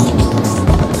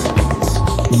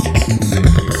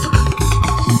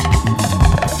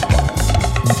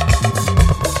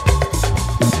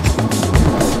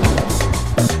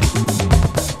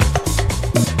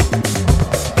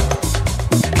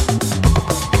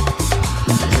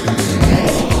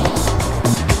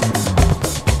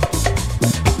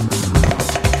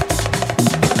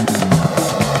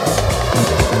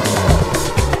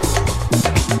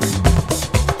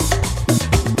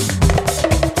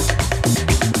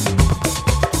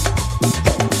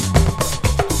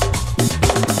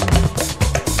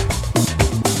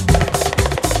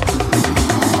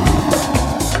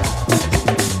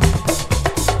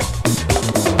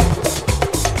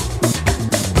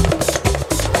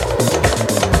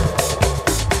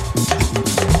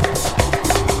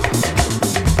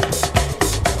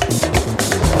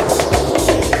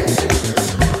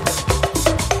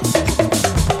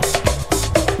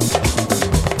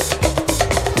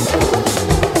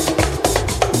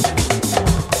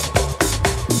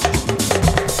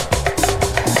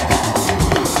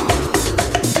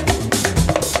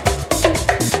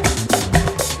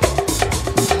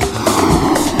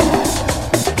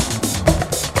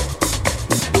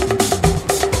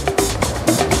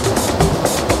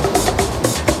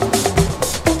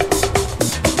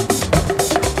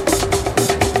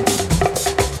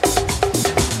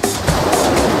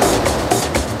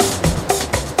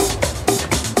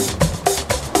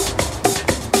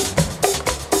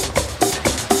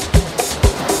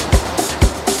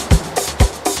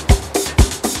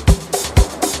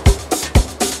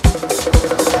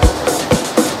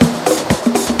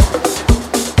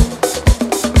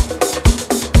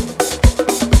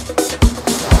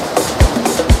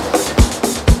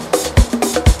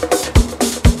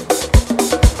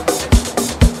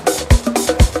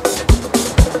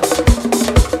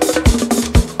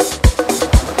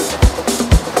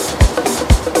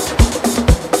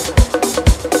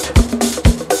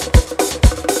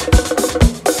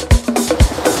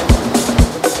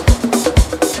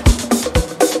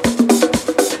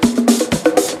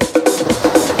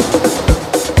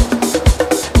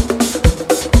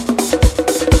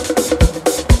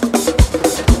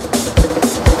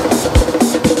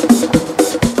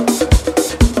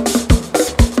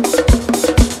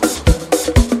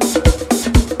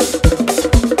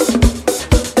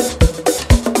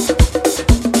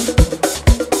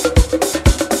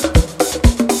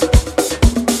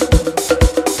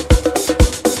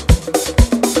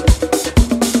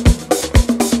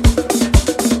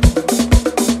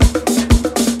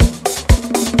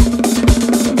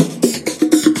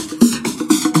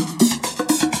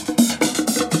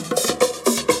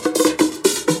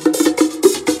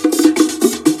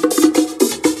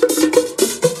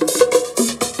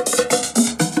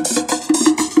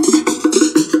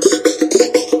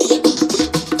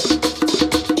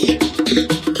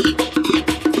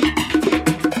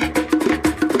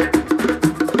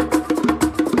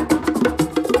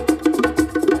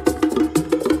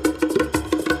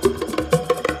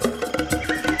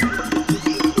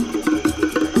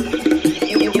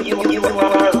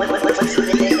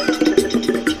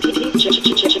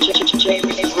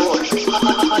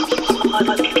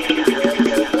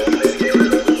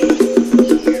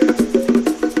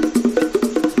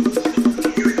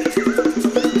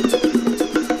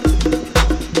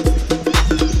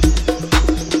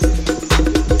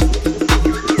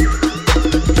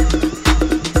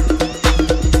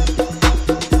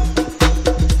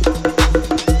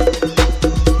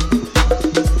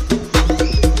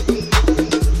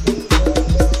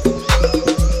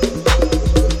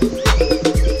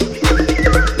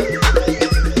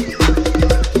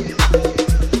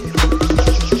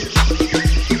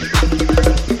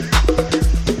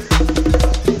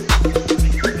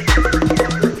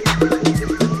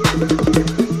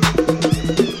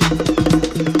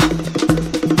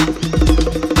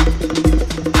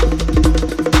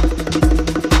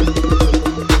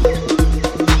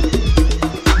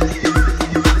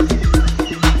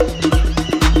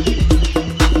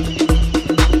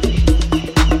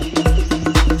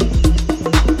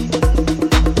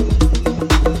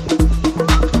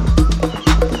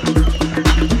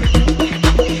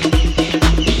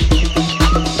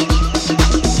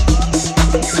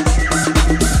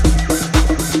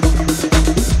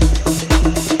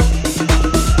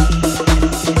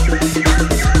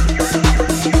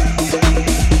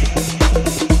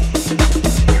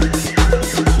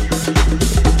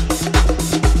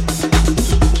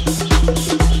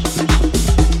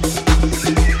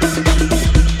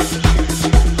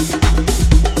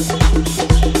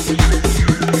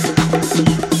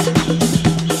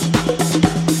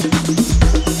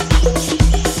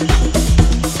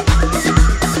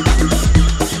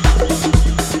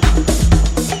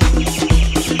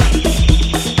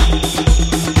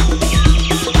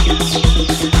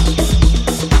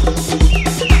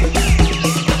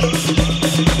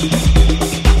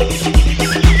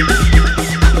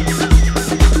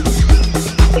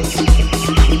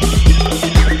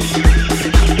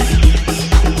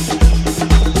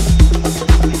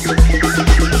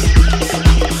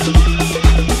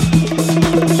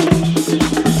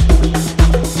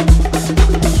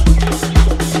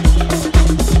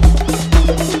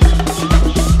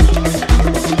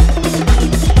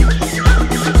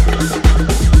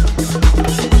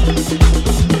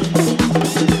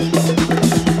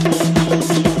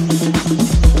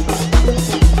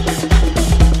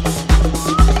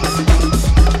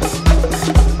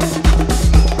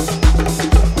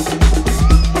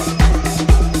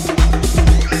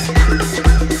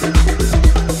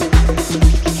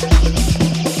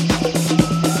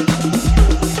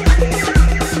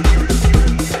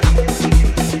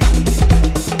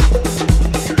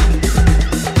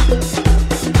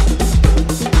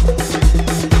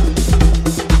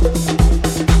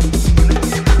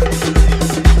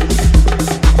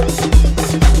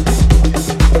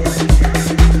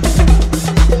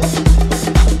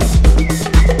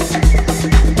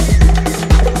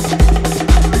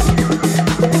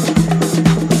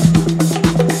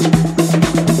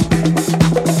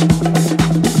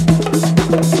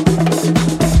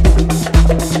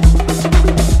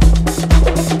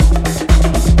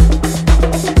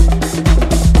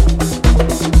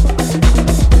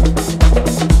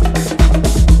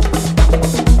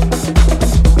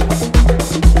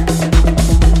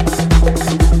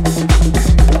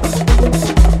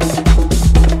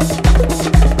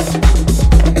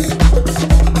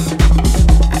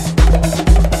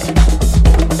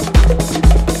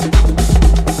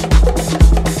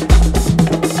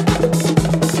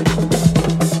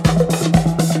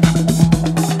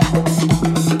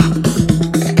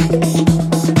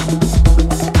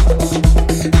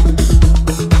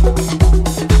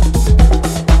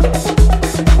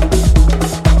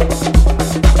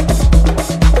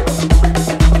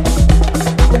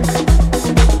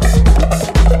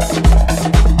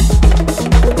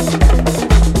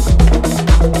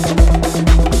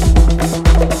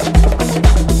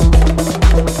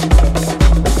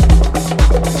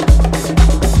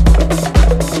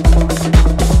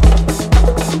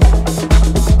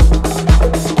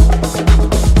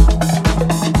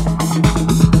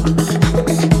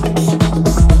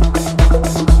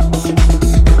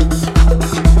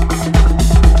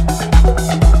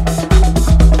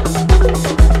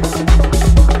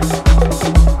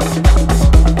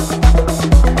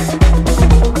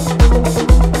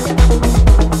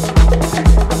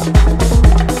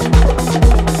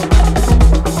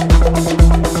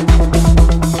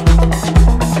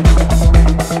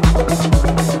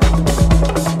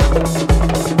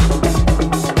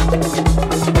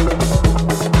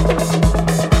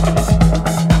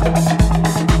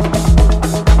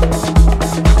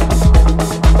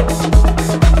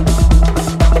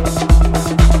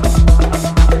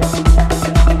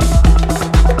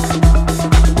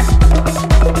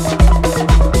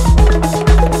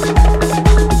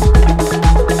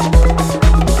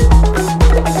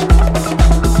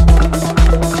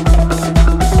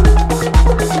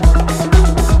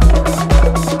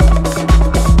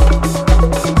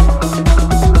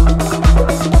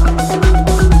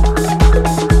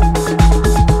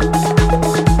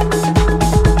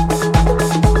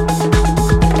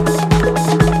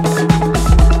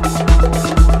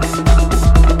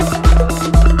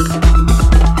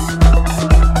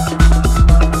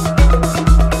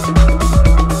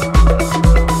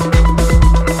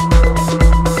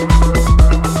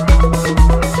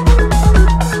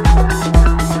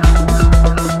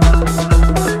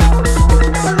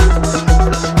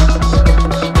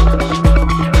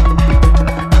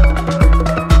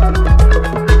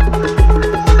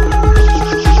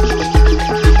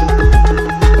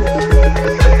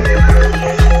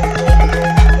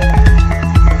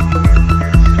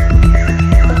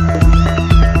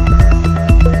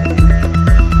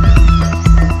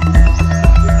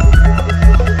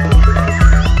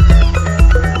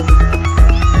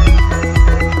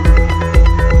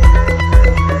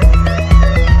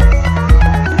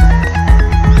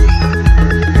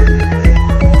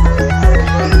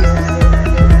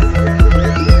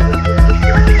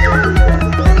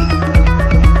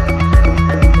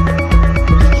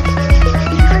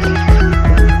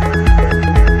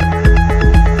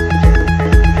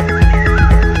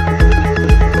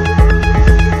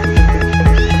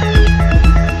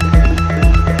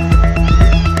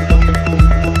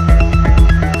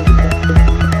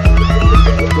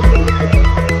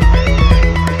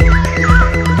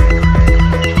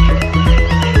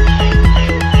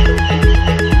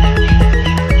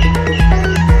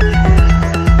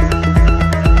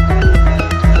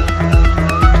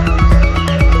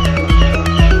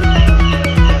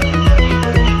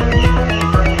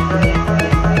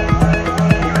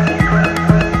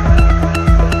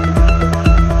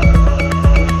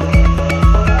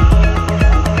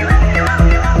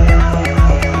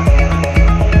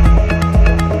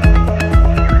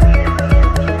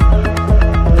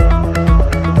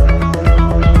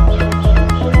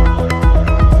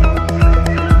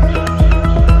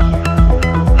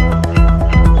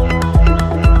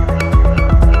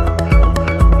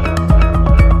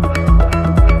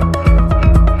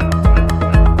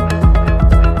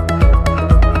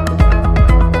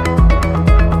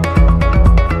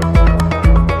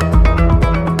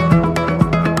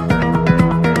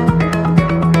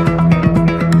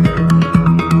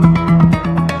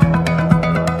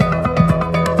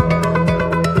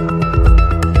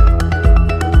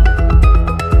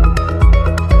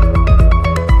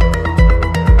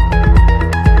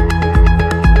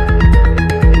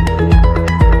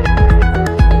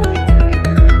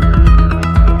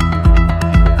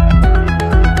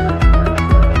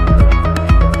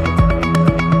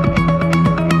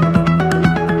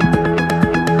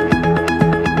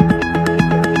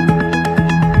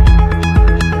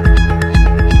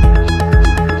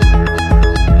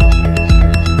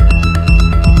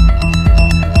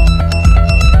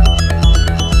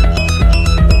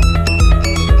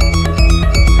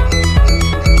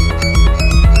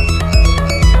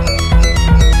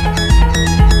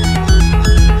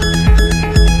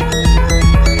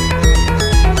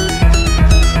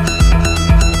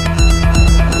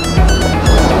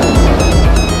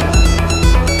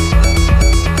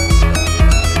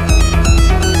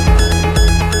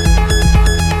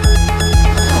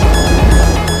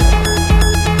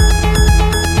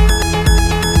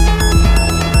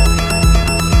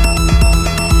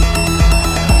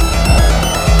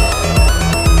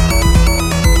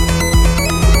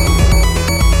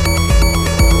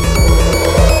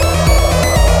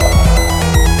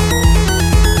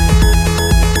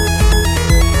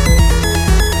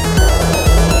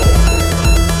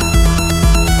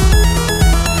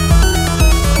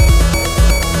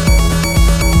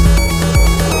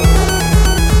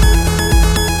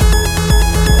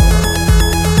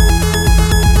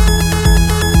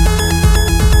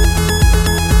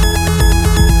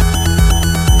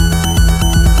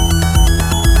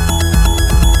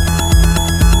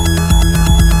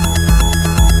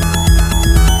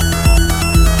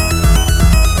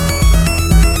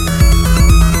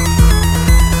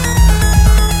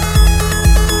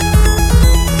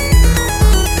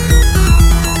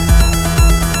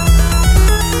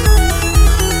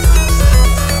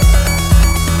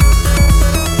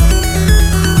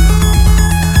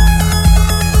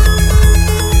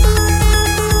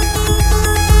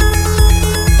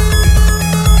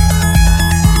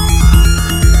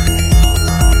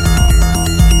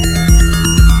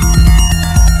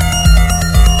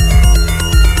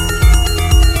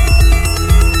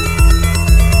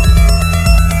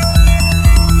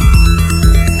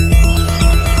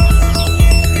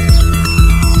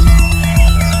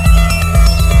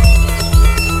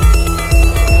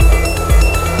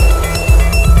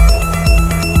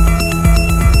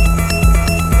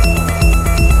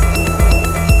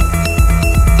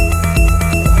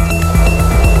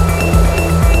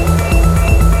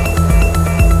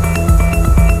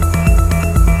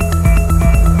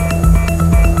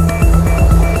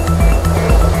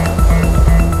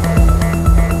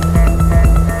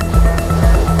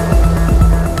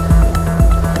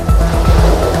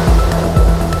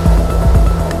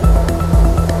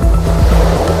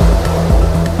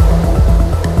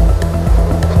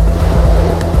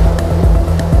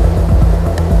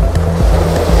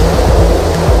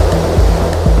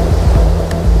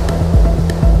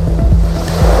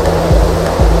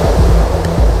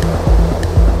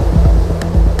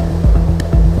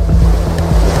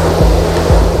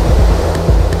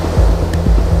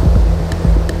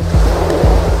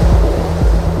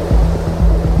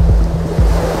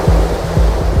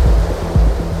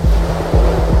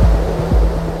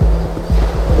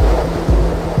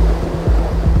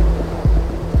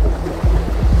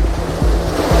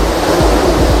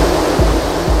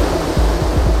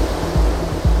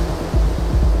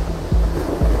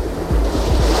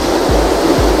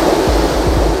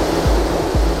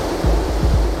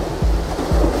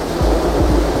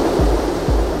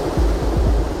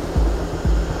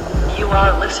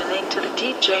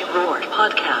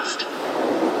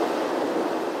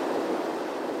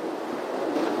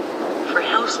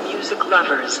music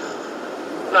lovers.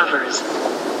 Lovers.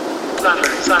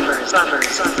 Lovers, lovers,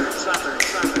 lovers, lovers,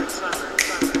 lovers, lovers, lovers.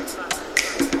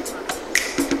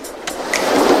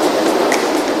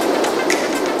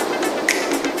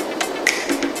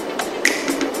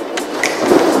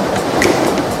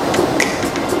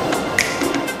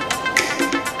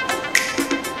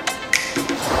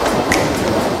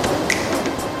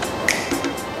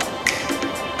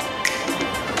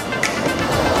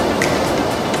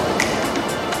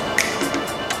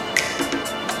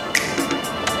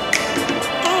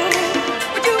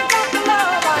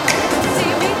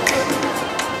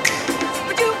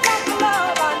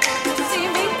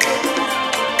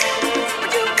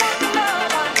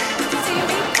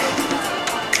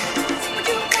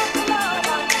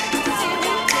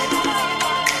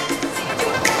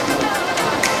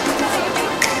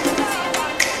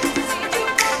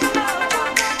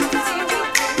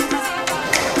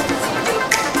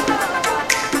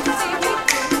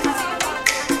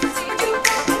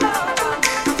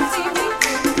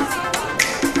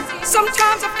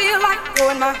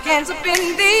 My hands up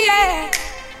in the air.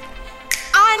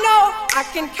 I know I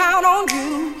can count on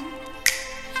you.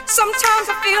 Sometimes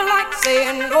I feel like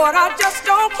saying, Lord, I just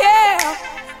don't care.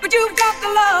 But you've got the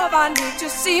love I need to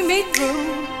see me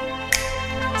through.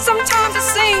 Sometimes it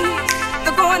seems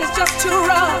the going is just too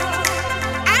rough,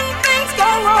 and things go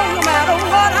wrong no matter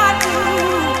what I do.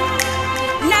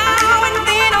 Now and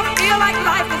then I feel like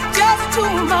life is just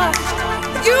too much.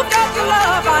 You've got the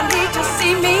love I need to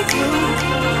see me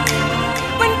through.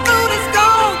 When food is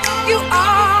gone, you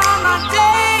are my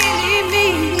daily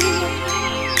meal.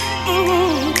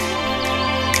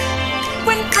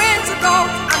 When friends are gone,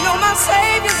 I know my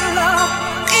Savior's love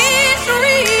is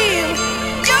real.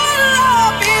 Your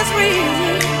love is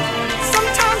real.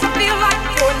 Sometimes I feel like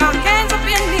throwing my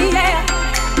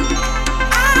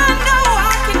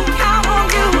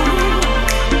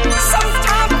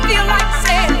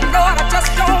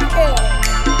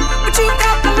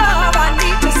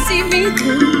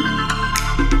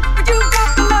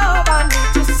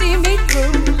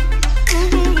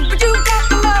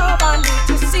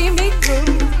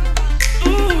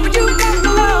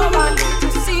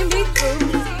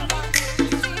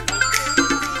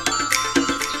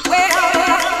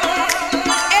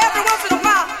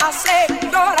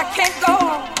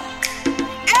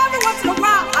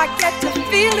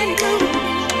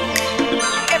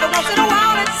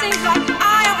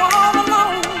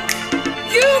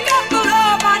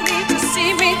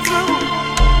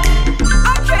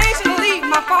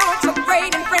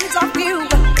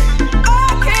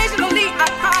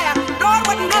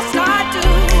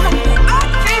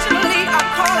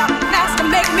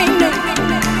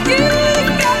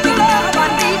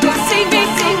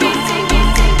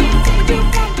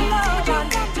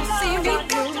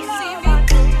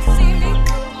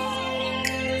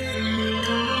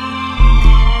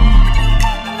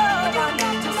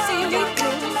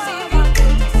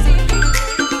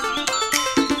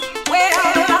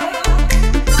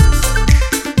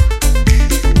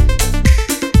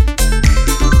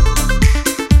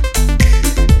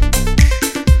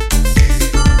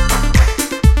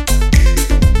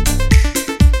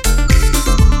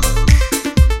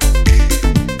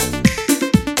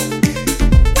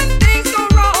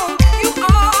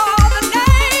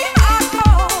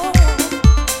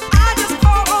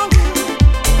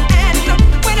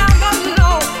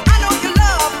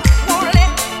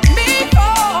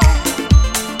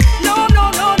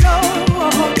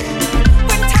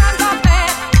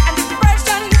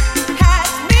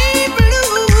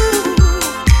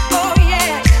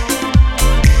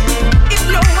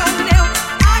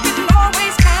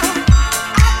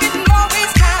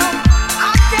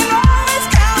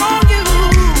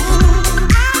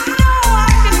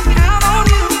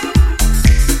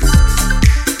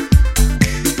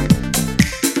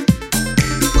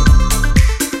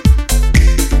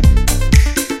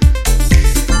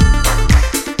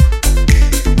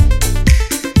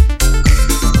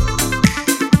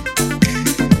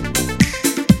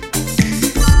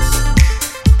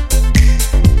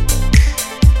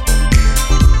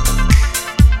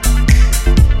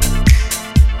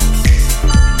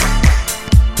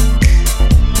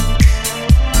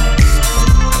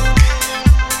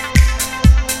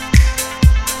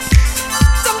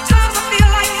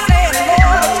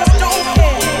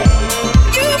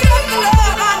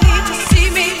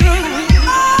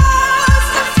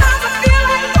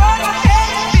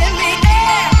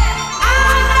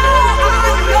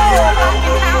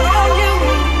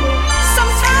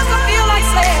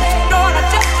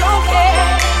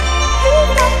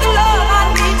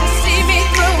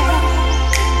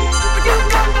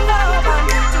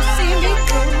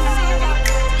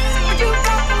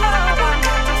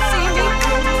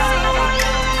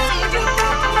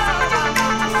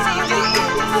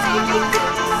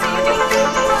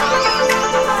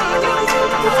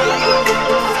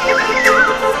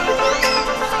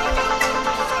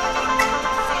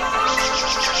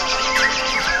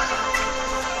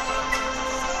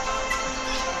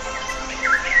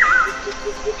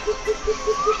You are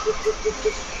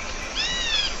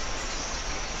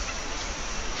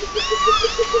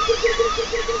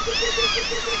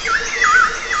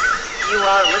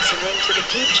listening to the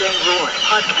DJ Roar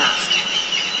podcast.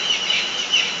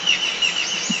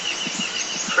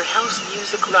 For house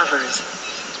music lovers.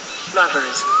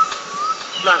 Lovers.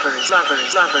 Lovers,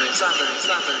 lovers, lovers, lovers, lovers,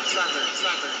 lovers, lovers,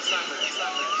 lovers.